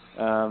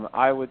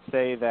 I would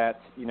say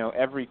that,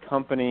 every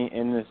company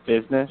in this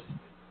business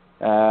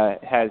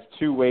has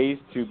two ways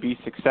to be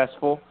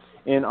successful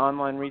in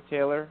online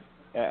retailer.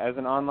 As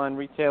an online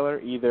retailer,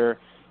 either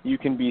you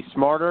can be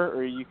smarter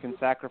or you can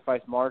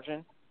sacrifice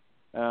margin.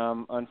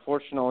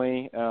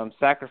 Unfortunately,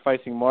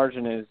 sacrificing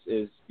margin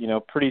is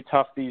pretty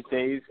tough these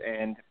days,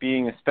 and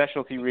being a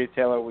specialty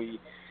retailer, we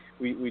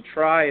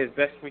try as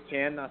best we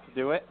can not to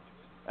do it.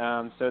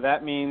 So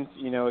that means,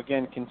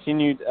 again,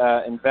 continued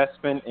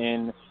investment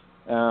in,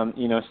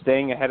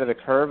 staying ahead of the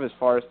curve as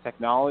far as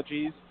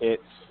technologies.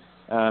 It's,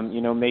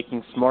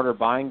 making smarter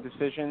buying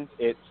decisions.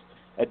 It's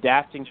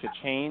adapting to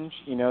change.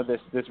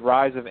 This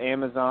rise of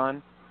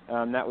Amazon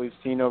that we've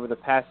seen over the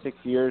past 6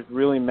 years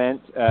really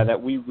meant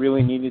that we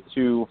really needed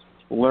to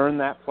learn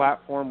that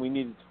platform. We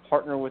needed to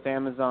partner with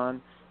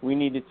Amazon. We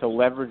needed to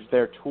leverage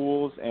their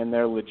tools and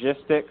their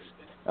logistics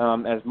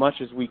as much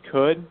as we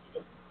could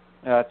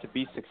to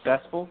be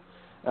successful.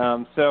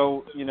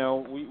 So,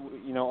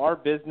 our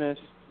business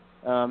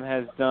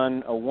has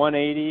done a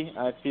 180,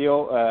 I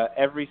feel,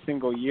 every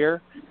single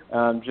year,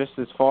 just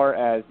as far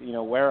as,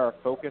 where our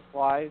focus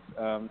lies,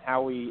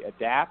 how we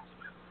adapt,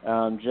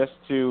 just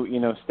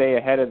to, stay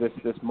ahead of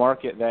this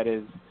market that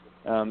is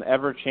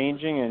ever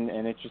changing,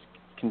 and it just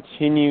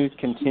continues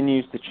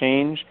to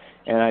change,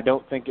 and I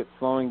don't think it's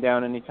slowing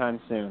down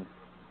anytime soon.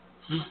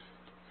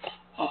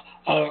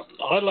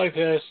 I'd like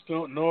to ask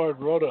Njord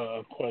Rota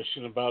a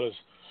question about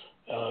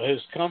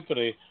his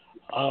company,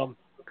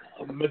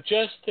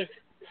 Majestic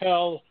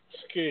Heli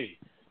Ski.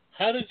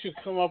 How did you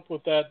come up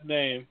with that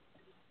name,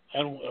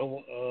 and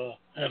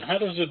how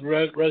does it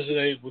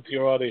resonate with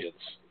your audience?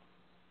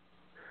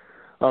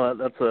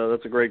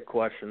 That's a great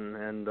question,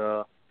 and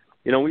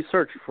we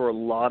searched for a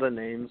lot of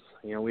names.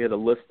 We had a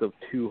list of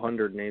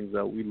 200 names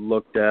that we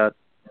looked at,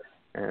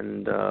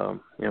 and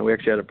we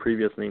actually had a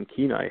previous name,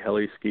 Kenai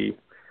Heli Ski,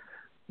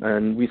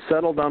 and we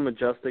settled on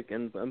Majestic.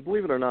 And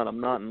believe it or not,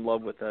 I'm not in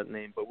love with that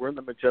name, but we're in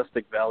the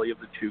Majestic Valley of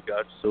the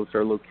Chugach, so it's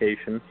our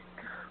location.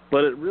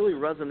 But it really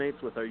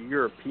resonates with our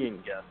European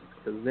guests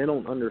because they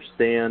don't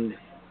understand,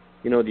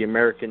 the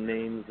American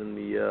names and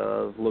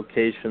the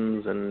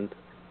locations. And,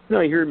 you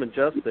hear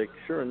Majestic,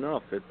 sure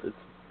enough, it's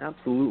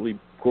absolutely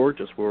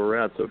gorgeous where we're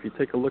at. So if you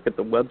take a look at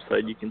the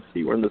website, you can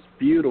see we're in this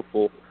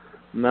beautiful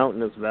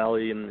mountainous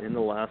valley in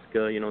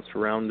Alaska,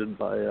 surrounded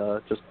by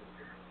just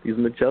these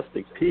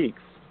majestic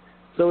peaks.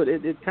 So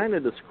it kind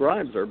of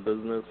describes our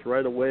business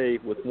right away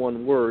with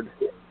one word.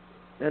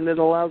 And it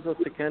allows us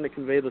to kind of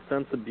convey the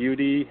sense of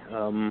beauty,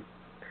 and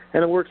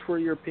it works for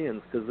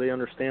Europeans because they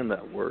understand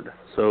that word.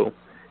 So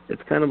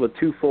it's kind of a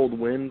twofold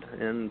win,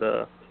 and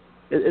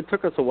it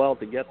took us a while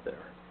to get there.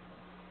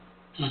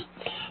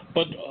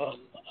 But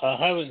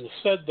having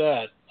said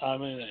that, I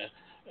mean,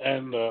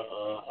 and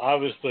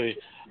obviously,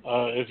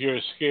 if you're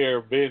a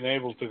skier, being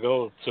able to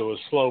go to a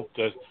slope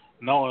that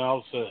no one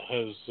else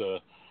has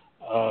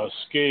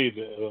skied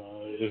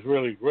is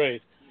really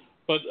great.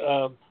 But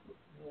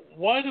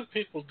why do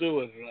people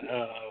do it?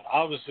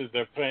 Obviously,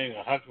 they're paying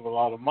a heck of a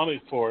lot of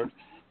money for it,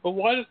 but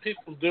why do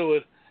people do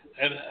it,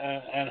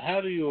 and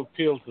how do you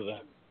appeal to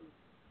them?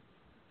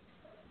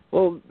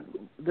 Well,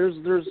 there's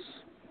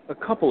a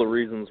couple of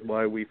reasons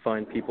why we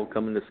find people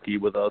coming to ski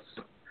with us.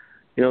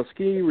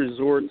 Ski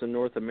resorts in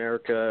North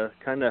America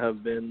kind of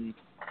have been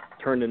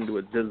turned into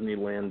a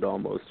Disneyland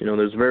almost.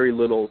 There's very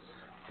little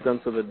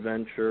sense of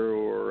adventure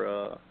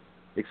or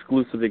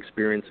exclusive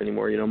experience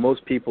anymore.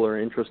 Most people are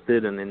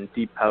interested in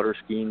deep powder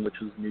skiing, which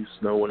is new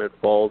snow when it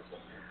falls.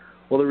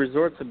 Well, the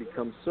resorts have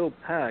become so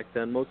packed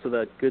that most of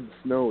that good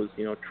snow is,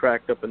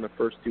 tracked up in the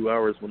first 2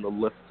 hours when the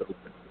lifts open.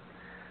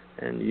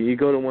 And you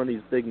go to one of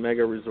these big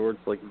mega resorts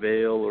like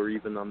Vail or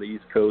even on the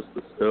East Coast,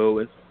 the Stowe,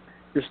 and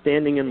you're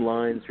standing in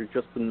lines, you're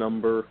just a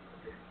number.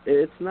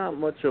 It's not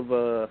much of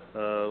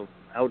a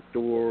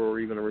outdoor or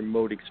even a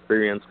remote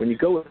experience. When you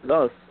go with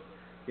us,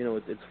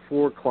 it's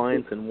 4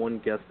 clients and 1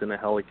 guest in a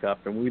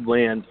helicopter, and we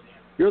land.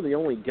 You're the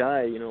only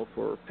guy,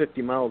 for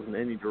 50 miles in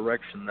any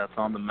direction that's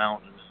on the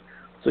mountains.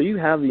 So you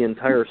have the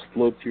entire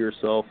slope to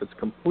yourself. It's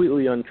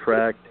completely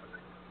untracked.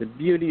 The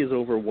beauty is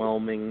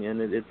overwhelming, and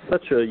it's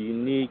such a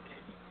unique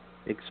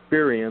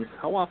experience.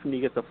 How often do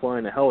you get to fly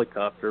in a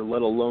helicopter,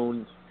 let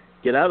alone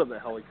get out of the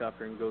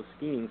helicopter and go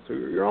skiing? So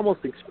you're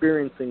almost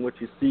experiencing what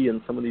you see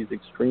in some of these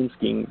extreme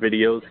skiing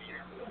videos.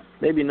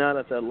 Maybe not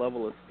at that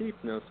level of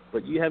steepness,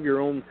 but you have your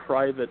own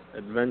private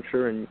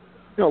adventure. And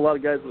a lot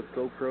of guys with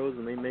GoPros,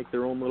 and they make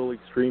their own little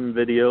extreme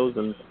videos,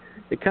 and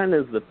it kind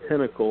of is the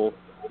pinnacle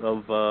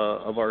of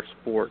our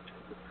sport.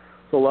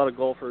 So a lot of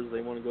golfers,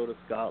 they want to go to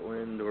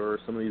Scotland or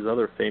some of these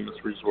other famous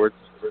resorts.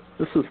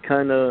 This is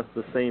kind of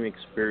the same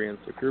experience.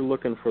 If you're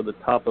looking for the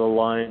top of the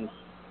line,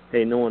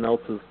 hey, no one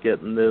else is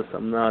getting this,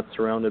 I'm not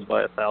surrounded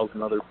by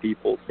 1,000 other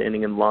people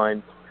standing in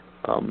line,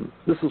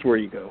 this is where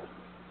you go.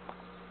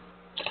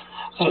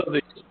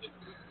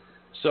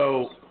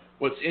 So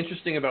what's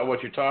interesting about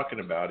what you're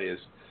talking about is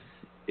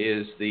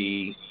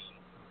the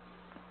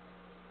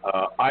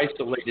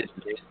isolated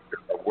nature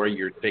of where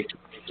you're taking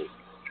people.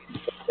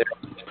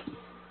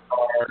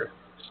 Car,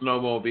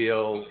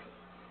 snowmobile,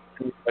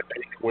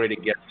 way to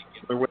get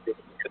there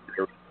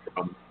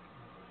from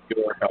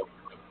your help.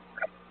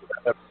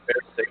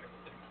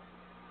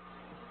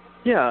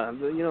 Yeah,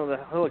 the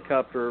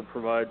helicopter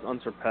provides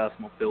unsurpassed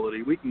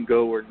mobility. We can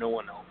go where no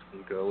one else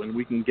can go, and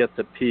we can get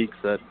to peaks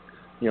that,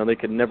 they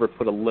could never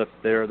put a lift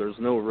there. There's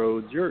no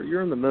roads.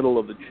 You're in the middle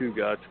of the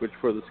Chugach, which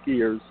for the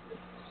skiers,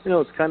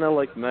 it's kind of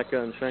like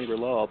Mecca and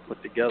Shangri-La all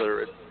put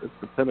together. It's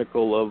the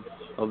pinnacle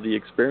of the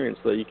experience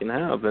that you can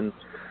have, and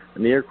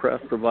the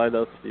aircraft provide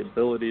us the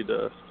ability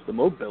the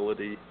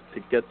mobility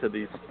to get to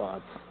these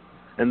spots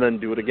and then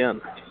do it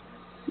again.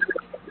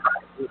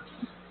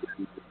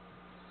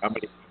 How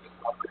many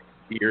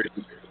years?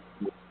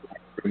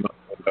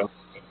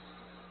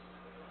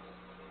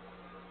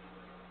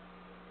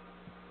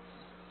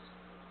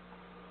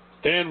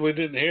 Dan, we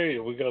didn't hear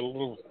you. We got a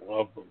little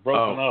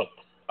broken up.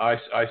 I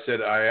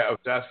said I was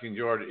asking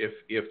Njord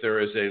if there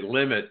is a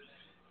limit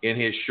in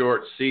his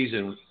short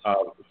season,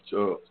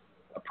 so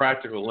a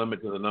practical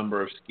limit to the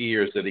number of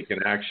skiers that he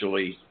can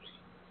actually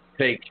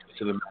take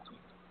to the mountain.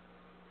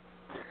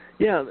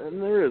 Yeah,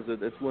 and there is.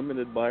 It's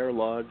limited by our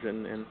lodge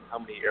and how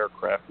many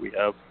aircraft we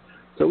have.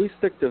 So we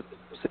stick to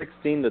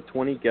 16 to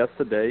 20 guests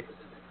a day.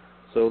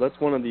 So that's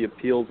one of the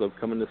appeals of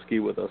coming to ski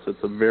with us. It's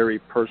a very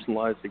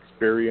personalized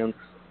experience.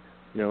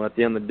 At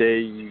the end of the day,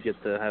 you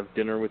get to have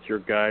dinner with your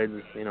guides.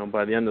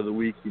 By the end of the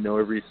week,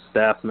 every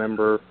staff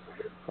member.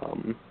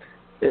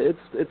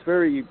 It's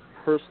very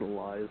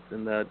personalized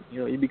in that,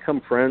 you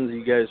become friends.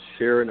 You guys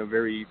share in a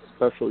very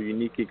special,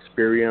 unique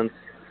experience.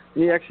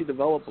 And you actually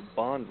develop a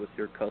bond with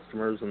your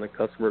customers, and the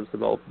customers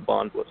develop a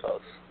bond with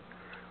us.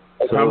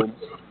 So,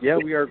 yeah,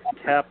 we are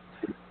capped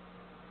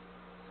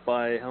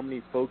by how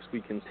many folks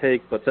we can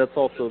take, but that's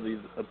also the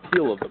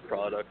appeal of the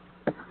product.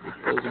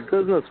 So the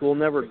business will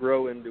never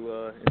grow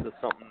into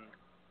something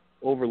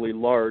overly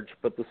large,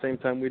 but at the same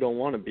time, we don't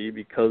want to be,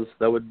 because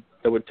that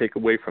would take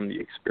away from the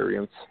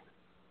experience.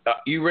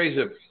 You raise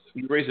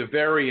a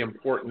very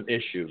important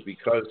issue,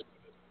 because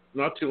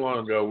not too long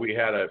ago we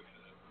had a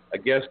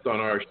guest on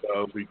our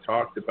show. We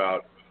talked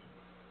about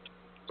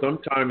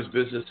sometimes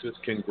businesses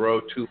can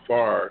grow too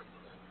far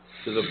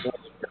to the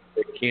point that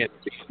they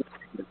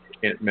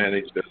can't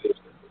manage their business.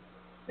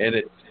 And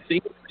it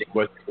seems like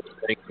what you're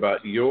saying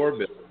about your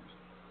business,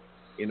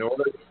 in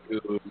order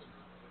to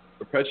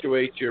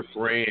perpetuate your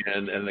brand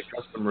and the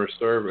customer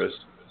service,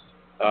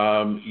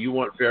 you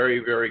want very,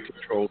 very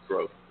controlled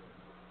growth.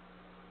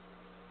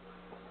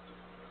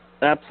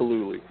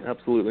 Absolutely.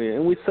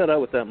 And we set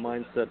out with that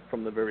mindset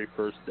from the very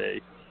first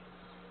day.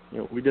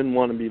 We didn't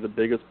want to be the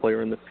biggest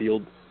player in the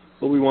field,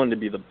 but we wanted to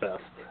be the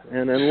best.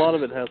 And a lot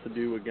of it has to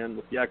do, again,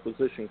 with the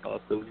acquisition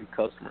cost of new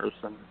customers.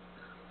 And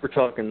we're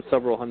talking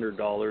several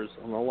 $100s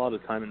and a lot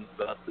of time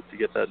invested to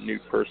get that new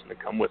person to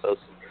come with us.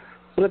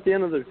 But at the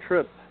end of the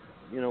trip,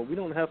 we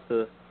don't have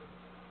to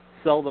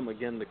sell them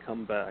again to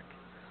come back.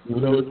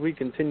 Mm-hmm. So as we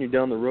continue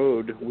down the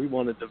road, we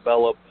want to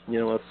develop,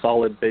 a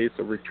solid base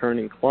of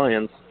returning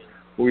clients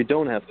where we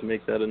don't have to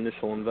make that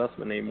initial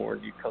investment anymore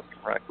in new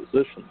customer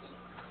acquisitions.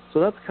 So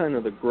that's kind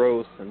of the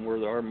growth and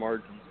where our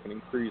margins can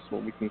increase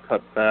when we can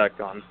cut back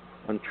on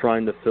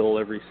trying to fill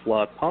every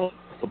slot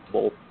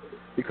possible,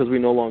 because we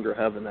no longer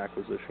have an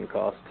acquisition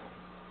cost.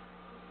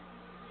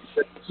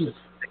 10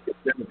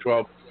 to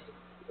 12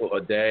 people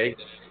a day.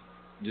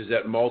 Is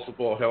that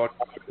multiple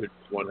helicopters or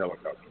just one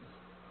helicopter?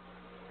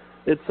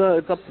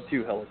 It's up to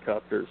 2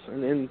 helicopters,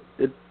 and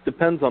it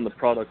depends on the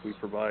product we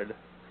provide.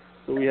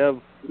 So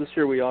this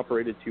year we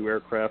operated 2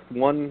 aircraft.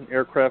 One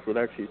aircraft would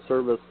actually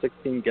service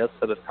 16 guests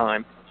at a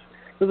time,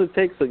 because it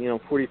takes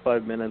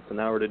 45 minutes, an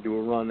hour to do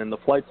a run, and the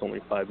flight's only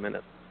 5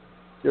 minutes.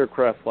 The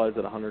aircraft flies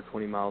at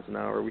 120 miles an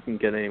hour. We can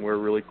get anywhere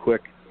really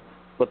quick.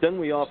 But then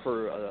we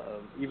offer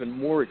an even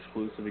more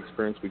exclusive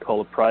experience we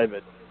call a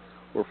private,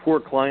 where 4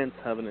 clients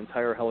have an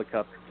entire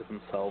helicopter to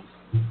themselves.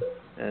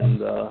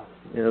 And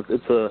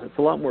it's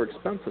a lot more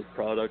expensive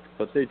product,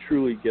 but they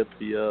truly get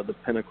the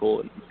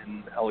pinnacle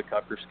in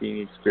helicopter skiing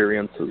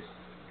experiences.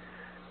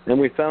 And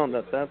we found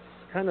that that's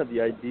kind of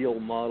the ideal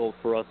model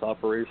for us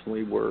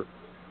operationally, where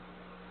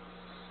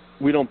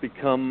we don't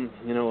become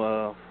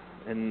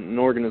an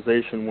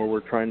organization where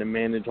we're trying to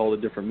manage all the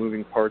different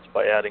moving parts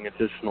by adding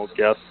additional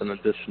guests and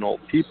additional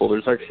people.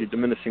 There's actually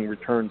diminishing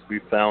returns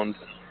we've found,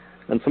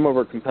 and some of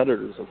our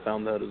competitors have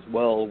found that as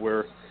well,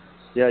 where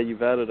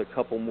you've added a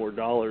couple more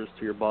dollars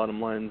to your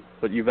bottom line,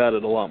 but you've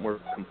added a lot more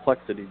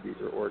complexity to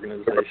your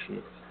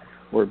organization,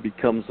 where it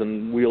becomes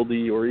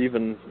unwieldy or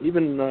even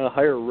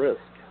higher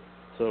risk.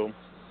 So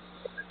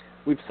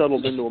we've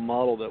settled into a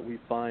model that we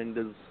find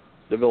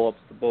develops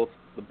both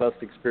the best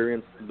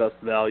experience, the best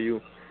value,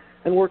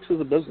 and works as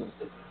a business.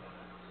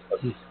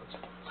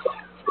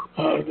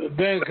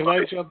 Dan, can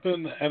I jump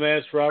in and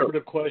ask Robert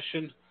a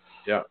question?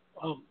 Yeah.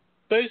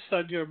 Based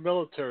on your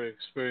military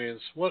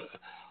experience, what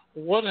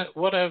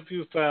have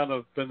you found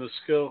have been the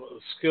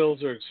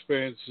skills or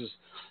experiences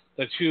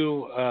that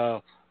you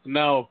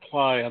now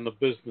apply on the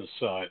business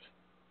side?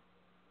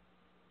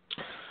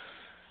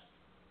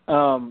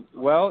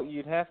 Well,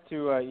 you'd have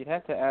to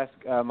ask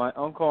my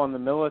uncle on the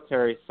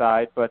military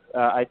side, but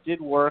I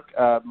did work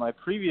my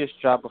previous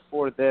job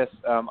before this.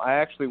 I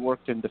actually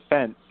worked in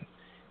defense,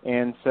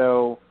 and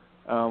so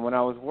when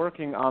I was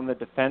working on the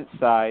defense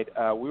side,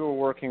 we were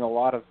working a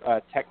lot of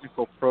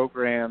technical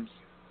programs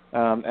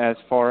as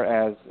far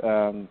as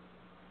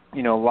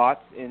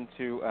lots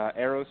into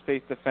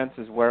aerospace defense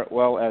as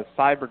well as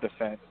cyber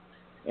defense.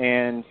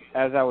 And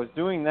as I was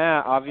doing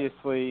that,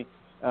 obviously,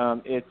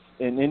 it's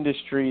an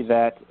industry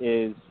that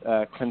is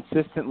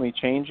consistently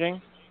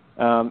changing.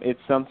 It's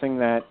something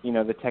that,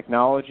 the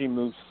technology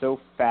moves so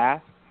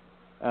fast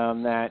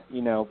that,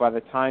 by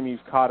the time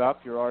you've caught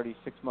up, you're already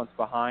 6 months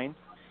behind.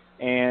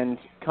 And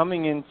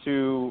coming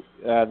into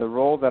the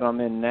role that I'm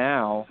in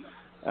now,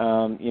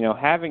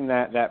 having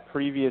that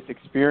previous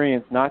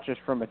experience, not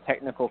just from a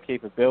technical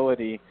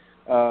capability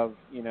of,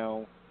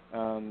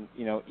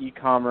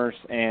 e-commerce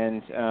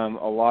and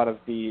a lot of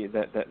the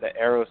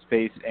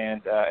aerospace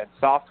and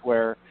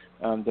software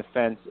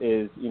defense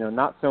is,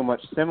 not so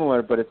much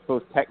similar, but it's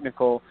both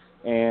technical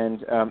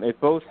and it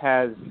both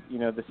has,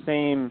 the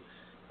same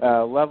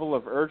level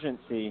of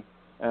urgency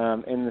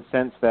in the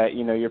sense that,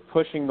 you're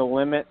pushing the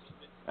limits,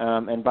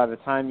 and by the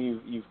time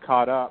you've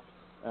caught up,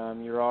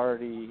 you're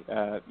already,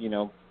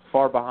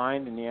 far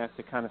behind, and you have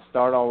to kind of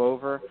start all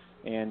over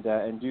and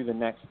do the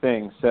next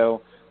thing.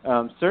 So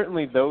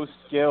certainly those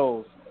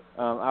skills,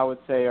 I would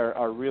say,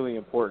 are really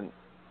important.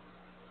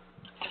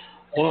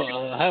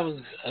 Well,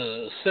 having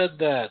said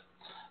that,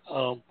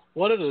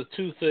 what are the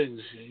two things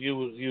you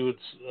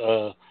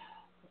would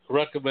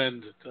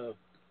recommend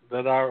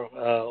that our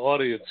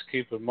audience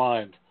keep in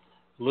mind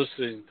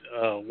listening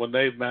when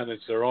they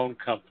manage their own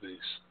companies?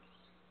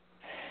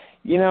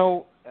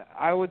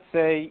 I would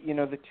say,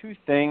 the two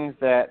things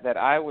that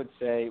I would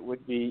say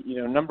would be,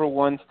 number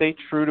one, stay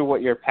true to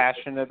what you're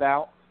passionate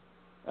about.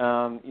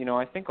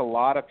 I think a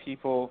lot of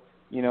people,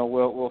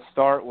 will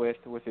start with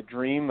a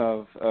dream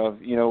of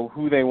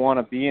who they want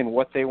to be and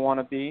what they want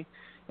to be.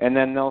 And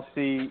then they'll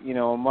see,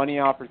 a money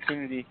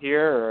opportunity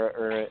here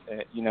or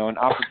an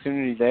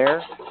opportunity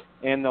there,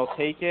 and they'll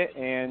take it,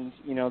 and,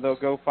 they'll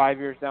go 5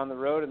 years down the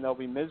road and they'll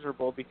be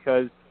miserable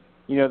because,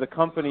 the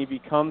company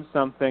becomes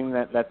something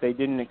that they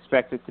didn't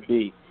expect it to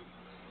be.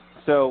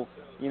 So,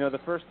 the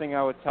first thing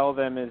I would tell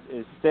them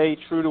is stay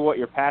true to what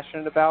you're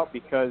passionate about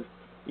because,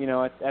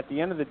 at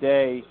the end of the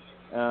day,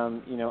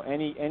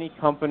 any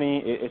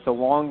company, it's a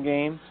long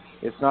game.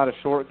 It's not a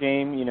short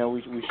game.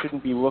 We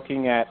shouldn't be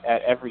looking at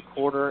every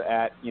quarter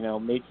at,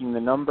 making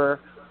the number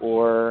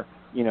or,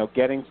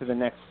 getting to the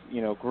next,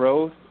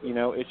 growth.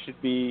 It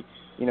should be,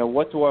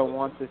 what do I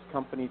want this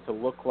company to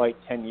look like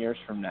 10 years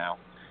from now?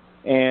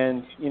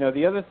 And,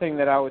 the other thing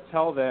that I would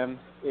tell them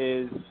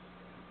is,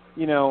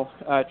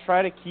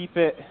 try to keep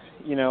it,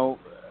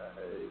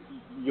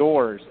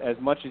 yours as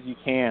much as you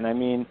can. I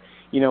mean,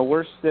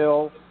 we're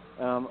still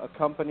a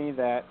company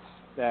that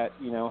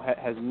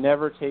has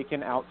never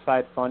taken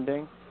outside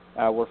funding.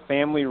 We're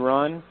family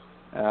run.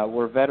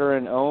 We're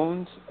veteran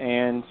owned.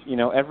 And,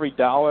 every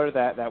dollar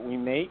that we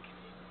make,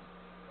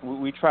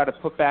 we try to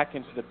put back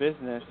into the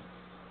business.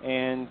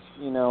 And,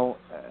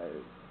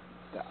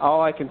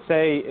 all I can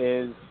say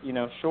is,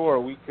 sure,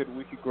 we could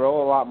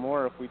grow a lot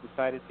more if we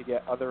decided to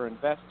get other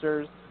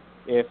investors,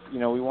 if,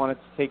 we wanted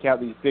to take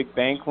out these big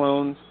bank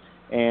loans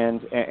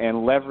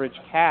and leverage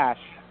cash.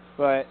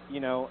 But,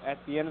 at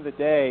the end of the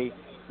day,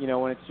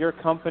 when it's your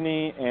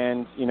company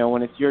and,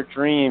 when it's your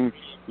dream,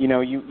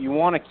 you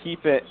want to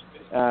keep it,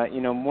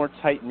 more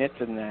tight-knit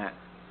than that.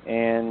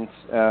 And,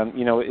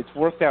 it's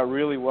worked out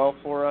really well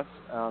for us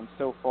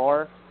so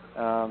far.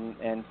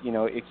 And,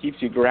 it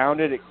keeps you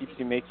grounded. It keeps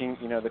you making,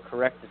 the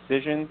correct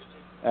decisions.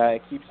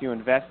 It keeps you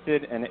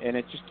invested, and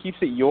it just keeps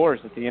it yours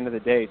at the end of the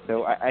day.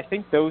 So I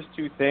think those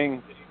two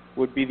things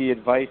would be the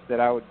advice that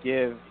I would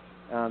give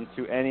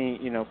to any,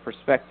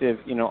 prospective,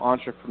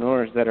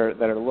 entrepreneurs that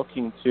are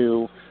looking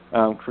to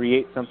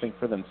create something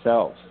for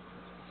themselves.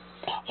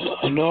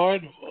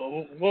 Njord,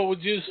 what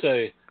would you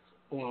say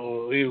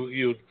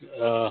you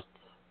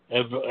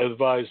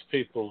advise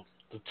people,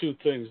 the two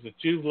things that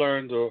you've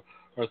learned or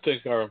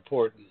think are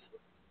important?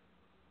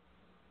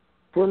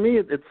 For me,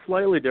 it's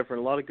slightly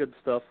different. A lot of good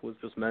stuff was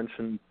just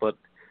mentioned, but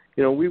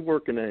we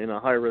work in a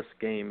high-risk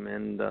game,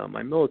 and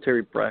my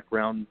military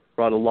background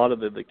brought a lot of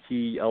the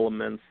key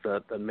elements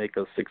that make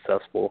us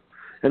successful.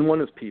 And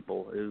one is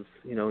people.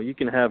 You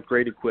can have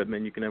great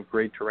equipment, you can have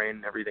great terrain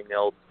and everything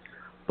else,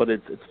 but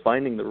it's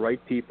finding the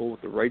right people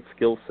with the right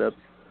skill sets,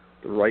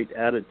 the right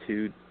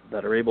attitude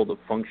that are able to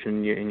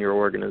function in your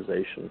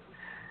organization.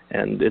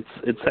 And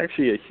it's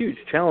actually a huge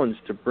challenge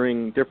to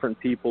bring different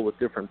people with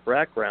different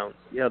backgrounds.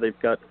 Yeah, they've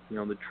got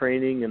the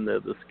training and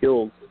the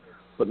skills,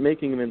 but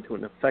making them into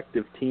an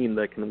effective team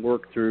that can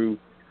work through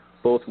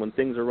both when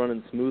things are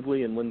running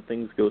smoothly and when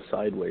things go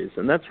sideways.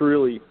 And that's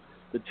really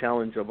the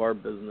challenge of our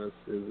business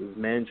is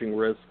managing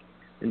risk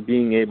and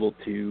being able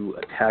to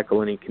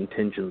tackle any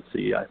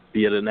contingency,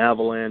 be it an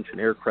avalanche, an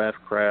aircraft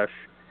crash,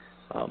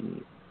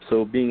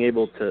 So being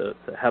able to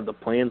have the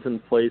plans in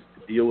place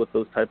to deal with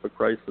those type of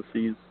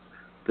crises,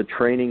 the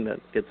training that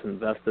gets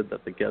invested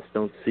that the guests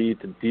don't see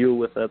to deal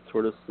with that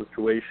sort of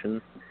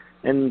situation,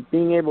 and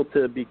being able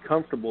to be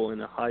comfortable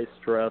in a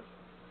high-stress,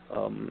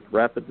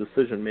 rapid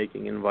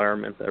decision-making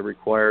environment that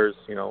requires,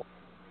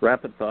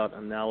 rapid thought,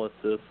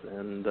 analysis,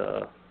 and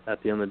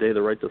at the end of the day,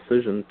 the right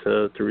decision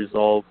to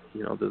resolve,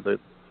 the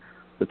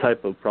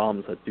type of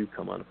problems that do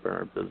come up in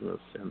our business.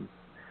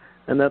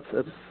 And that's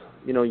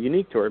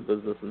unique to our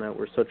business in that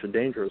we're such a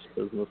dangerous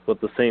business, but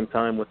at the same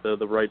time, with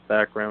the right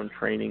background,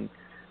 training,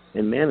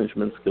 and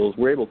management skills,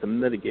 we're able to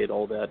mitigate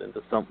all that into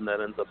something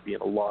that ends up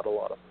being a lot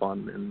of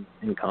fun and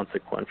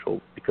inconsequential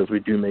because we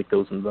do make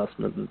those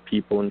investments in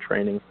people and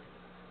training.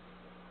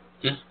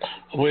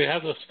 We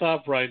have to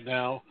stop right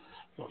now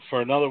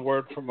for another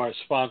word from our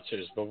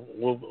sponsors, but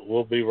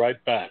we'll be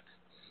right back.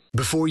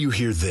 Before you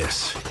hear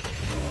this,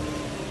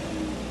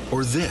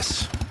 or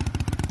this,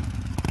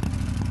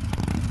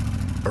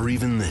 or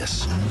even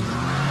this,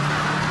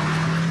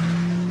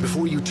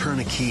 before you turn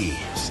a key,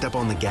 step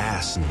on the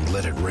gas and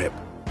let it rip,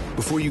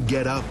 before you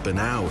get up and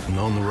out and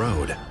on the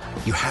road,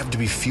 you have to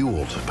be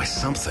fueled by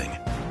something.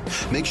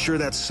 Make sure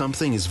that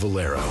something is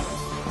Valero.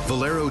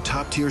 Valero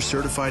top-tier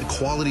certified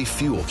quality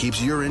fuel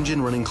keeps your engine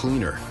running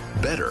cleaner,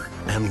 better,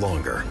 and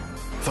longer.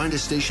 Find a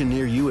station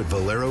near you at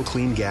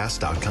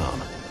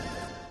valerocleangas.com.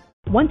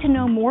 Want to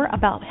know more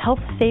about health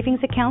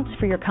savings accounts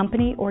for your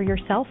company or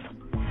yourself?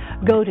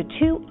 Go to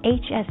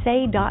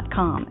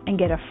 2hsa.com and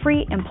get a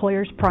free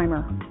employer's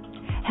primer.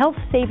 Health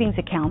savings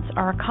accounts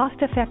are a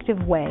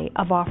cost-effective way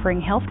of offering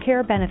health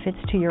care benefits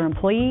to your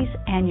employees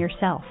and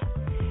yourself.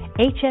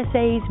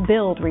 HSAs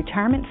build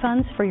retirement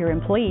funds for your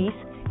employees,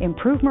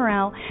 improve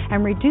morale,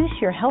 and reduce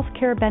your health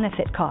care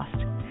benefit cost.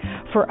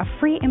 For a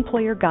free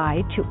employer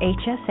guide to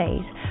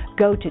HSAs,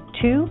 go to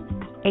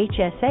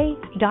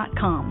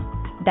 2hsa.com.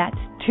 That's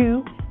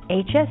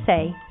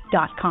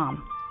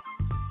 2hsa.com.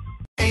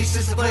 Ace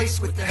is the place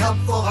with the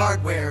helpful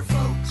hardware,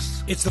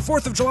 folks. It's the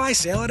 4th of July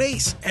sale at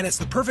Ace, and it's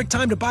the perfect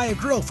time to buy a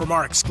grill from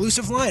our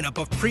exclusive lineup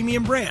of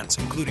premium brands,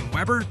 including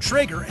Weber,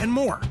 Traeger, and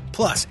more.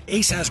 Plus,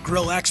 Ace has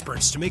grill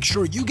experts to make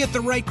sure you get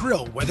the right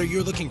grill, whether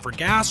you're looking for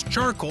gas,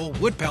 charcoal,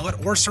 wood pellet,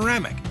 or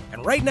ceramic.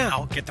 And right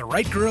now, get the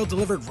right grill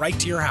delivered right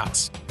to your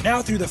house.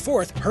 Now through the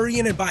 4th, hurry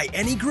in and buy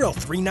any grill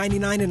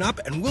 $3.99 and up,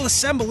 and we'll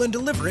assemble and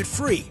deliver it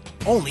free.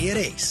 Only at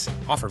Ace.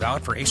 Offer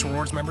valid for Ace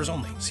Rewards members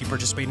only. See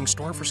participating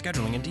store for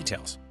scheduling and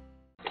details.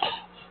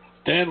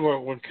 Dan,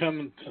 we're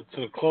coming to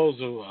the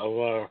close of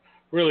our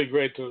really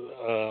great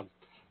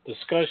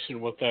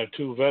discussion with our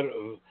two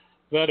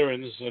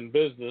veterans in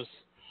business.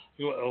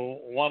 You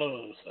want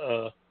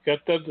to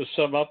get them to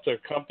sum up their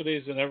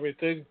companies and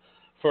everything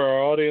for our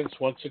audience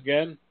once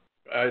again?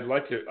 I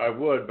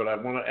would, but I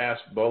want to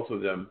ask both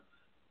of them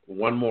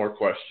one more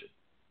question.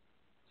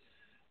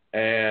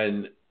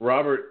 And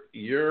Robert,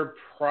 you're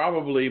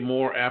probably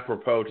more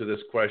apropos to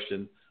this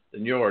question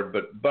than Njord,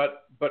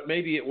 but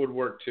maybe it would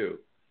work too.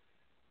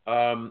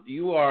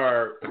 You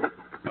are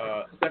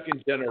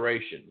second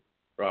generation,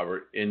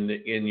 Robert, in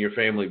your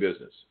family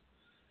business,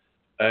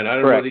 and I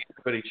don't know whether you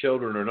have any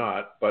children or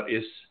not. But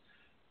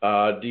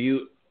do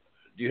you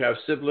have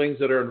siblings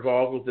that are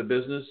involved with the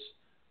business?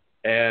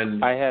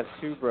 And I have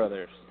two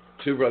brothers.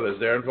 Two brothers.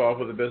 They're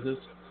involved with the business.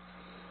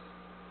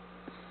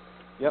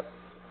 Yep.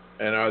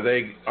 And are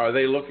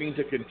they looking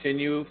to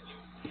continue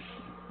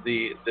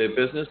the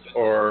business,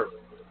 or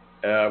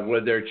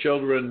would their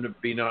children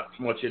be not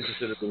much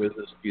interested in the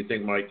business? Do you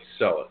think might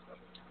sell it?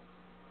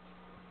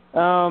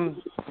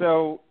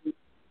 So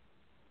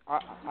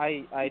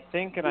I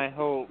think and I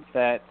hope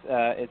that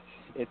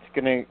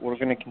we're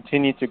gonna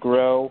continue to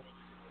grow.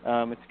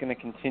 It's gonna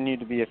continue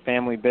to be a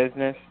family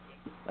business.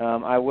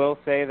 I will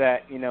say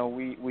that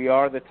we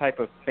are the type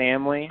of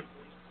family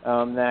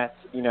that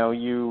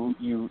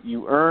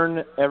you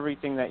earn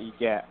everything that you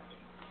get.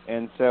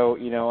 And so,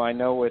 I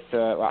know with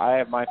I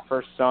have my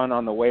first son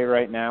on the way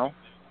right now,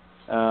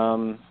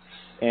 and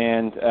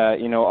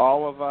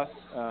all of us,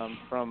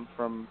 from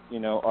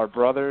our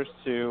brothers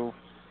to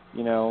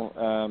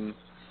the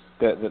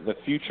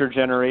future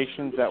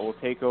generations that will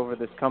take over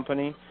this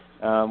company,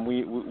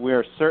 we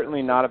are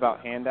certainly not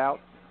about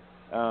handouts.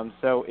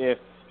 So if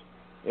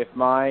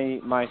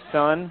my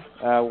son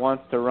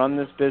wants to run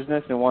this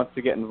business and wants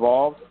to get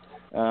involved,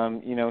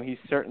 he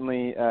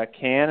certainly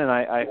can, and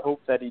I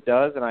hope that he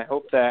does, and I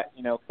hope that,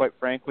 quite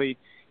frankly,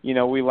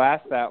 we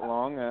last that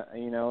long.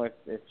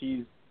 If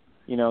he's,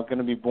 going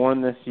to be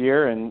born this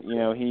year and,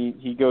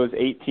 he goes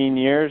 18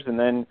 years and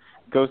then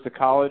goes to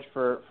college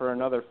for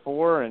another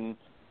 4 and,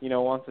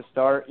 wants to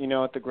start,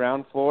 at the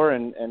ground floor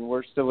and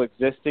we're still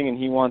existing and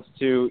he wants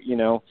to,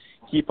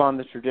 keep on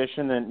the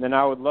tradition, then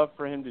I would love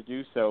for him to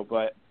do so.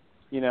 But,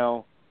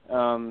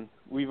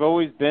 we've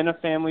always been a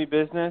family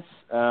business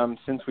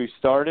since we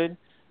started.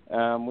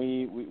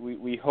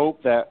 We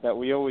hope that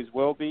we always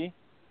will be.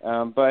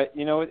 But,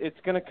 it's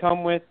going to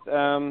come with,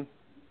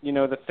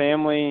 the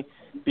family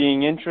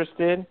being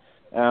interested,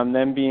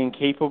 them being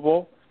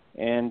capable,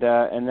 and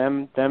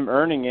them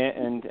earning it.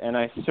 And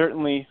I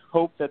certainly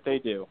hope that they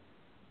do.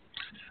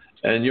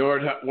 And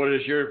Njord,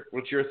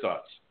 what's your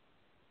thoughts?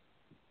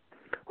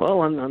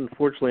 Well,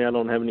 unfortunately, I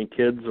don't have any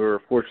kids,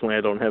 or fortunately,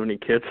 I don't have any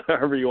kids.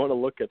 However you want to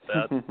look at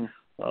that.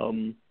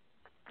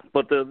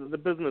 But the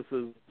business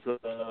is,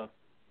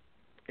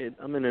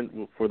 I'm in it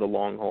for the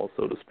long haul,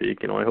 so to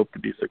speak. I hope to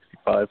be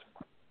 65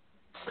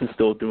 and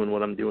still doing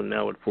what I'm doing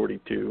now at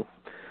 42.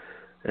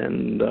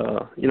 And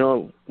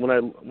when I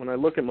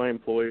look at my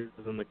employees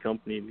in the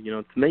company,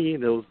 to me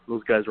those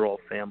guys are all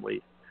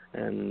family,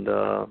 and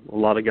a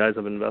lot of guys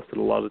have invested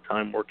a lot of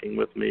time working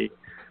with me.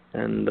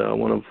 And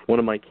one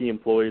of my key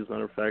employees,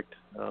 matter of fact,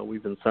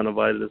 we've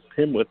incentivized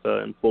him with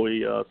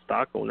employee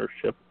stock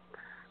ownership.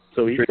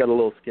 So he's got a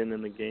little skin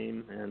in the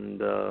game,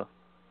 and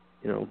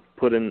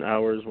put in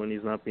hours when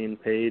he's not being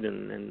paid,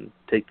 and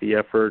take the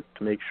effort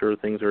to make sure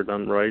things are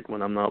done right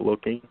when I'm not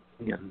looking,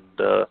 and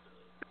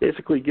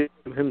basically give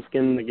him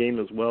skin in the game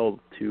as well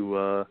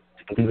to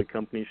keep the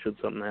company should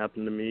something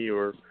happen to me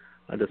or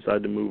I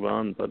decide to move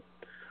on. But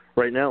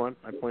right now, I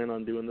plan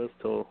on doing this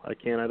till I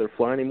can't either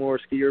fly anymore,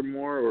 ski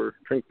anymore, or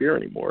drink beer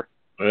anymore.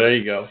 There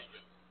you go.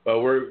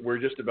 Well, we're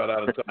just about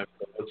out of time.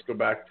 So let's go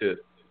back to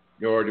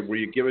Njord. Will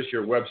you give us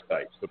your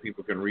website so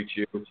people can reach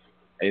you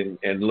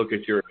and look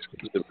at your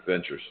exclusive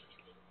adventures?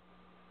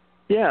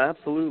 Yeah,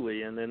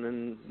 absolutely. And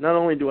then not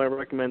only do I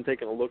recommend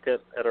taking a look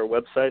at our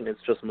website, and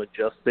it's just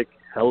Majestic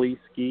Heli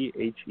Ski,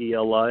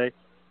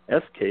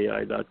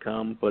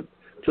 HELISKI.com, but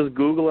just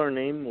Google our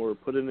name or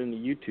put it into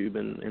YouTube,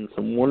 and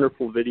some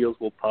wonderful videos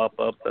will pop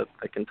up that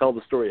I can tell the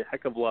story a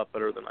heck of a lot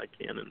better than I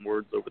can in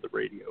words over the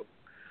radio.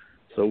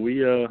 So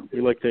we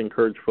like to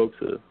encourage folks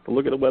to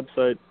look at the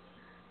website.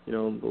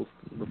 The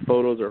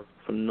photos are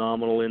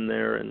phenomenal in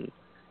there, and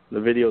the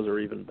videos are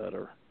even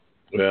better.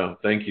 Well,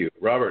 thank you.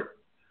 Robert,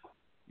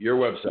 your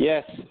website.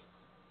 Yes.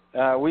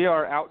 We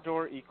are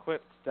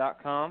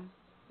outdoorequipped.com.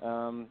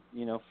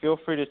 Feel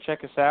free to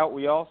check us out.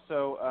 We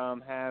also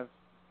have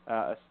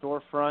a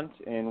storefront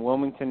in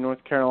Wilmington,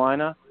 North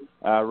Carolina,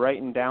 right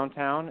in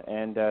downtown.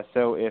 And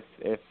so if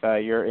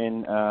you're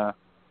in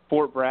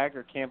Fort Bragg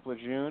or Camp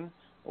Lejeune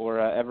or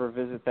ever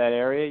visit that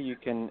area, you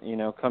can,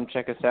 come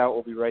check us out.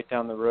 We'll be right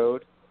down the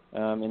road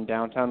in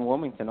downtown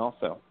Wilmington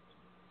also.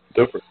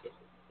 Super.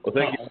 Well,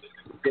 thank you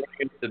for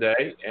joining us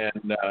today,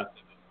 and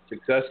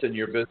success in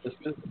your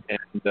businesses,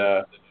 and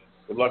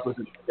good luck with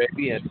your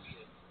baby, and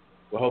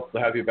we'll hope to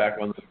have you back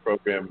on the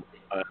program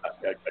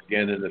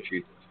again in the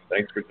future.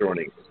 Thanks for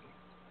joining us.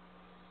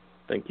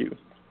 Thank you.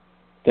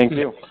 Thank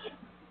you.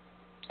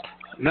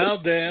 Now,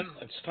 Dan,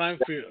 it's time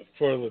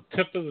for the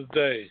tip of the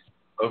day.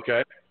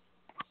 Okay.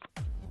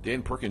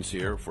 Dan Perkins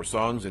here for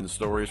Songs and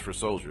Stories for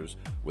Soldiers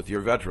with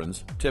your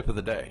veterans tip of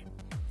the day.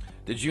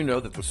 Did you know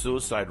that the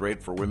suicide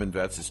rate for women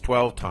vets is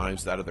 12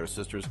 times that of their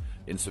sisters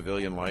in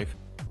civilian life?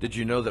 Did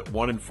you know that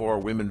 1 in 4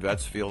 women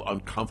vets feel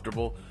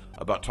uncomfortable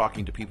about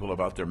talking to people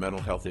about their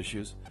mental health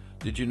issues?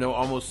 Did you know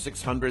almost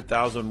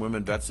 600,000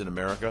 women vets in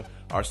America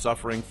are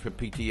suffering from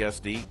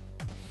PTSD?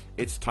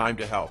 It's time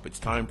to help. It's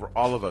time for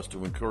all of us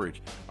to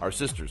encourage our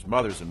sisters,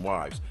 mothers, and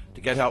wives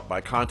to get help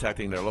by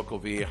contacting their local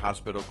VA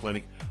hospital,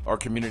 clinic, or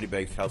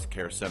community-based health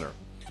care center.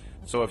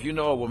 So if you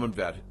know a woman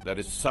vet that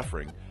is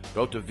suffering,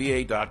 go to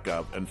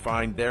va.gov and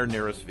find their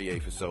nearest VA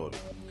facility.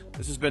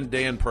 This has been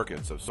Dan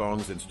Perkins of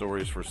Songs and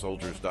Stories for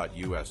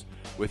Soldiers.us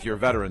with your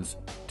veterans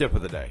tip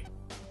of the day.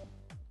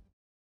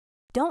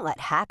 Don't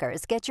let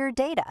hackers get your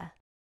data.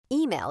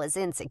 Email is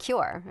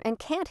insecure and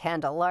can't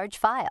handle large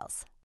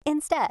files.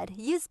 Instead,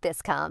 use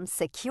Biscom's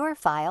Secure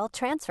File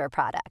Transfer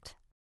product.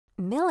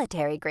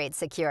 Military-grade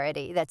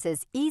security that's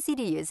as easy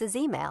to use as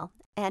email,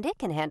 and it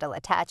can handle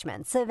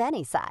attachments of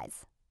any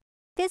size.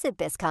 Visit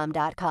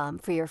Biscom.com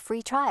for your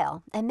free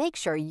trial and make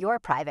sure your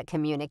private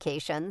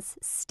communications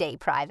stay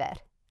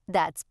private.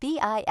 That's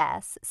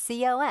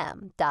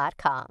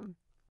BISCOM.com.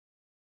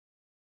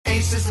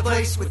 Ace is the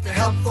place with the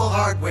helpful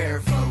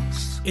hardware,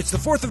 folks. It's the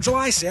 4th of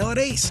July sale at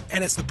Ace,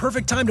 and it's the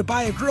perfect time to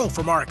buy a grill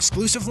from our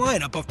exclusive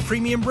lineup of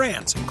premium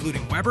brands,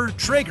 including Weber,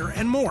 Traeger,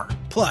 and more.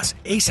 Plus,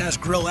 Ace has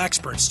grill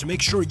experts to make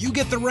sure you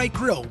get the right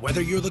grill,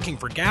 whether you're looking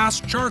for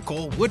gas,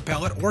 charcoal, wood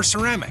pellet, or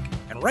ceramic.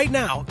 And right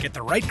now, get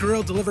the right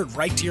grill delivered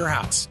right to your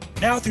house.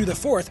 Now through the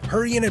 4th,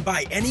 hurry in and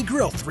buy any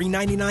grill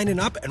 $3.99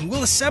 and up, and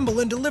we'll assemble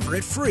and deliver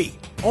it free.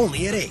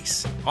 Only at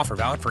Ace. Offer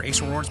valid for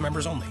Ace Rewards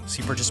members only.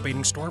 See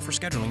participating store for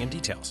scheduling and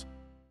details.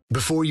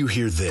 Before you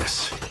hear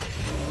this,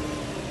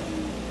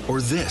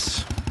 or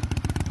this,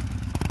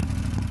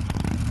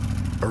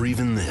 or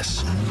even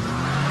this,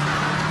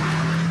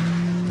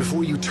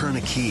 before you turn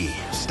a key,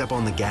 step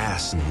on the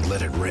gas and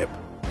let it rip,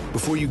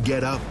 before you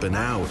get up and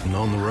out and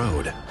on the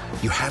road,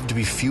 you have to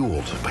be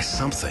fueled by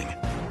something.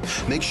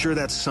 Make sure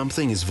that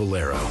something is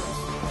Valero.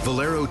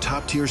 Valero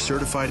top-tier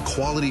certified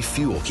quality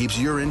fuel keeps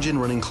your engine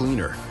running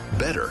cleaner,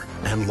 better,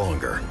 and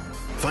longer.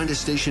 Find a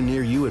station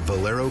near you at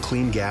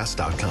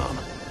ValeroCleanGas.com.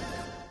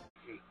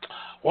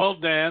 Well,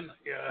 Dan,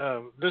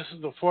 this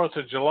is the 4th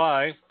of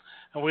July,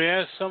 and we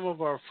asked some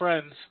of our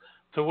friends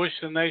to wish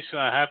the nation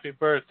a happy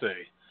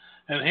birthday.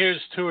 And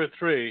here's 2 or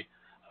 3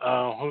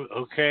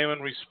 who came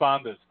and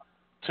responded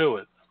to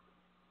it.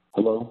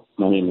 Hello,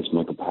 my name is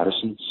Michael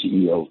Patterson,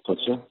 CEO of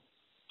Putzer.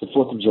 The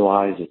 4th of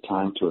July is a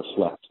time to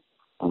reflect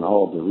on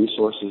all of the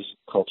resources,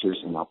 cultures,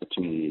 and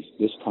opportunities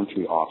this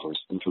country offers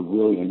and to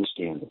really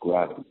understand the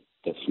gravity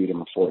that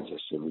freedom affords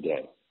us every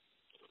day.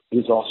 It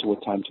is also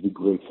a time to be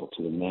grateful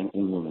to the men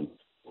and women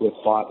who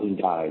have fought and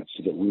died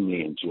so that we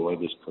may enjoy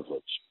this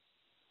privilege.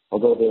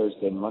 Although there has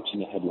been much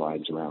in the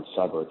headlines around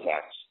cyber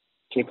attacks,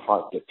 take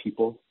heart that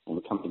people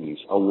and companies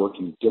are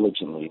working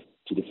diligently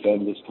to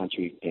defend this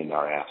country and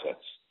our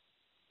assets.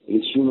 It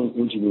is human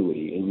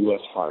ingenuity and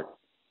U.S. heart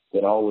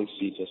that always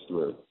sees us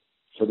through.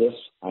 For this,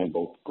 I am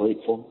both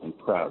grateful and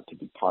proud to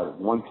be part of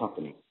one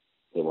company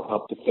that will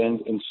help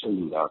defend and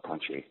salute our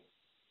country.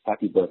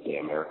 Happy birthday,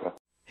 America.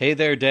 Hey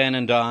there, Dan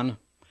and Don.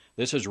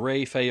 This is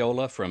Ray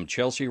Fayola from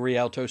Chelsea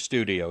Rialto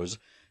Studios,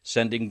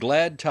 sending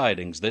glad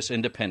tidings this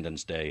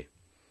Independence Day.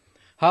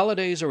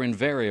 Holidays are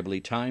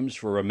invariably times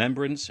for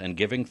remembrance and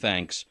giving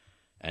thanks,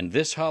 and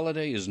this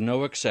holiday is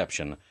no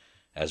exception,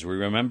 as we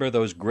remember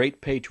those great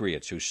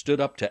patriots who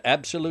stood up to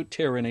absolute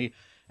tyranny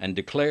and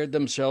declared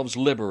themselves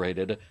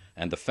liberated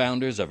and the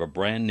founders of a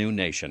brand new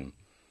nation.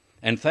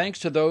 And thanks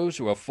to those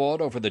who have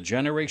fought over the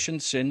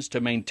generations since to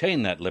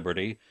maintain that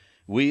liberty,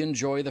 we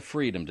enjoy the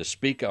freedom to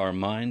speak our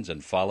minds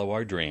and follow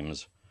our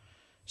dreams.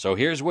 So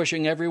here's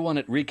wishing everyone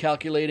at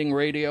Recalculating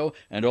Radio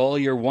and all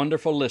your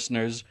wonderful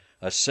listeners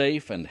a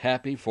safe and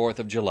happy 4th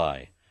of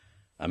July.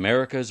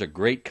 America's a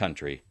great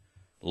country.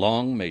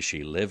 Long may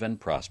she live and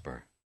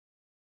prosper.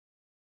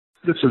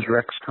 This is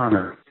Rex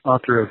Connor,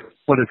 author of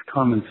What is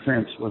Common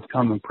Sense with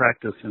Common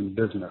Practice in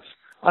Business.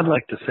 I'd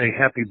like to say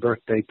happy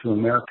birthday to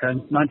America,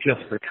 not just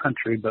the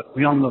country, but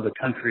we all know the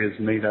country is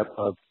made up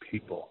of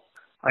people.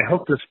 I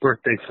hope this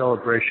birthday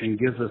celebration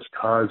gives us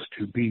cause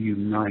to be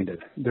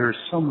united. There's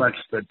so much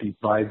that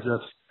divides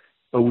us,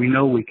 but we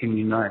know we can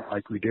unite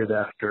like we did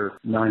after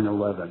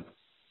 9/11.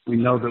 We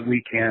know that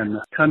we can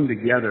come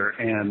together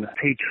and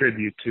pay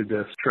tribute to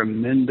this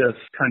tremendous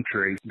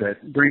country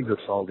that brings us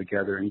all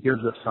together and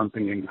gives us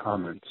something in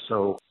common.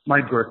 So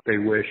my birthday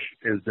wish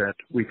is that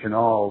we can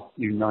all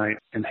unite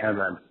and have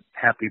a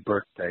happy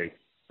birthday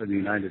for the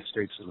United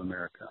States of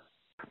America.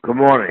 Good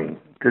morning.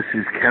 This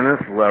is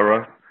Kenneth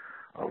Lera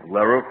of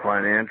Lera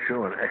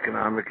Financial and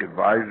Economic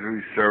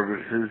Advisory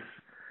Services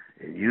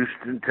in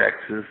Houston,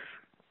 Texas,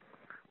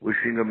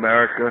 wishing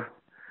America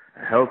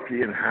a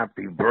healthy and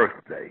happy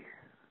birthday.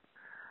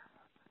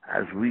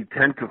 As we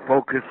tend to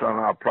focus on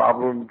our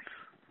problems,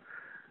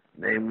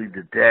 namely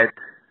the debt,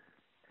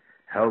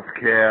 health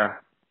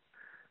care,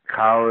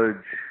 college,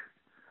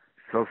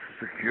 Social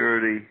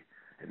Security,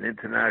 and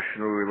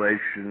international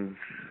relations,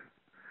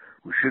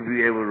 we should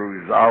be able to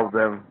resolve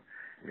them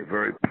in a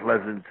very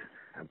pleasant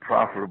and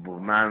profitable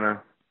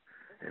manner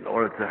in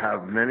order to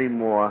have many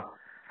more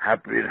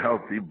happy and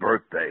healthy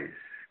birthdays.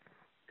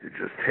 It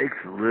just takes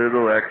a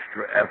little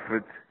extra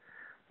effort,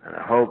 and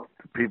I hope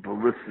the people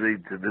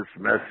listening to this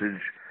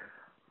message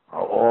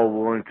are all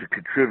willing to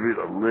contribute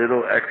a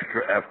little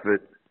extra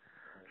effort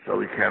so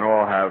we can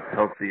all have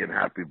healthy and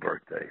happy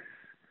birthdays.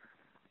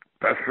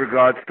 Best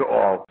regards to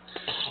all.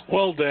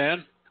 Well,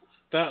 Dan,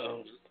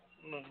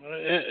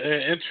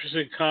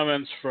 interesting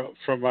comments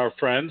from our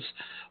friends.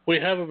 We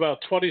have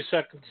about 20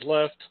 seconds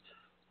left.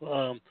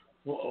 Why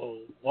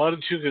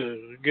don't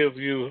you give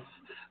your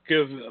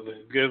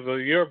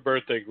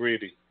birthday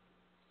greeting?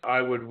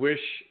 I would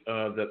wish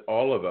that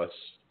all of us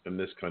in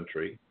this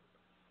country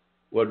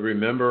would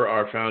remember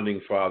our founding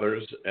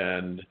fathers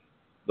and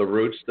the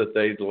roots that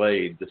they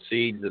laid, the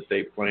seeds that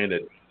they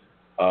planted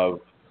of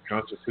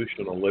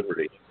constitutional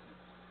liberty.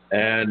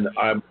 And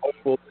I'm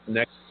hopeful that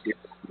next year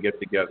we get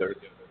together,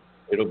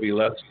 it'll be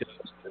less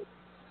consistent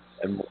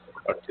and more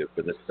productive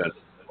in the sense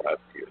of last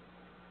year.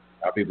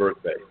 Happy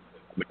birthday,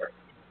 America.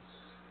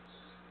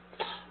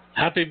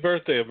 Happy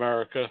birthday,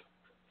 America,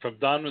 from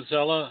Don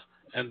Mazzella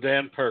and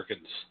Dan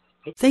Perkins.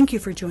 Thank you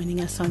for joining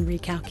us on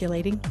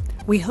Recalculating.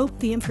 We hope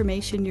the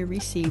information you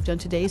received on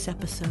today's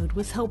episode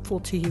was helpful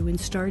to you in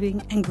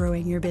starting and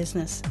growing your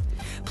business.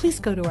 Please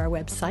go to our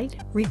website,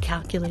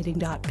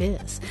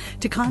 recalculating.biz,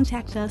 to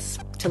contact us,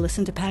 to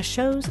listen to past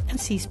shows, and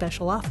see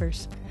special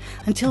offers.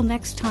 Until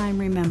next time,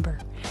 remember,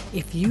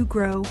 if you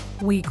grow,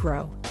 we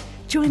grow.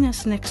 Join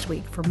us next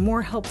week for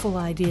more helpful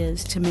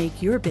ideas to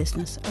make your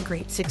business a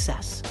great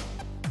success.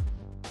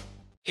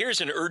 Here's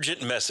an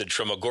urgent message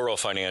from Agoro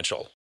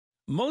Financial.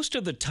 Most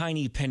of the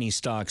tiny penny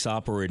stocks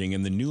operating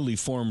in the newly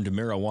formed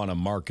marijuana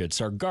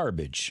markets are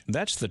garbage.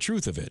 That's the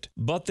truth of it.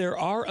 But there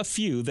are a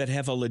few that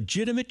have a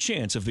legitimate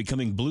chance of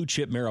becoming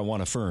blue-chip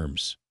marijuana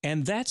firms.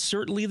 And that's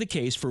certainly the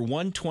case for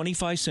one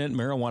 25-cent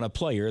marijuana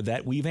player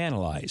that we've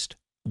analyzed.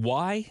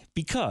 Why?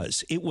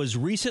 Because it was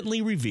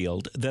recently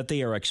revealed that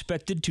they are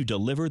expected to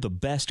deliver the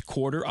best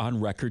quarter on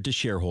record to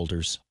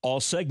shareholders. All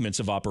segments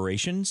of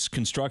operations,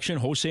 construction,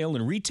 wholesale,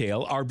 and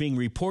retail are being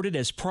reported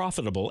as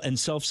profitable and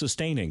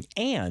self-sustaining,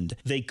 and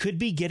they could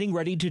be getting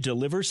ready to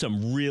deliver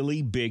some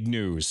really big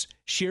news.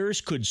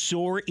 Shares could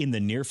soar in the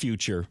near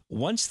future.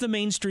 Once the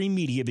mainstream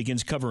media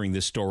begins covering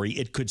this story,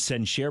 it could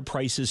send share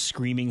prices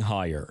screaming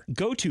higher.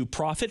 Go to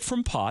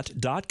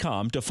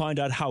profitfrompot.com to find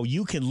out how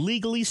you can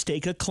legally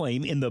stake a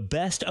claim in the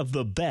best of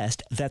the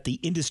best that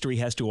the industry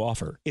has to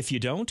offer. If you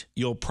don't,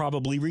 you'll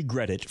probably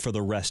regret it for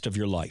the rest of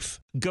your life.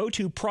 Go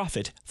to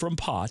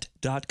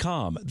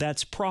profitfrompot.com.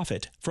 That's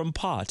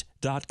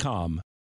profitfrompot.com.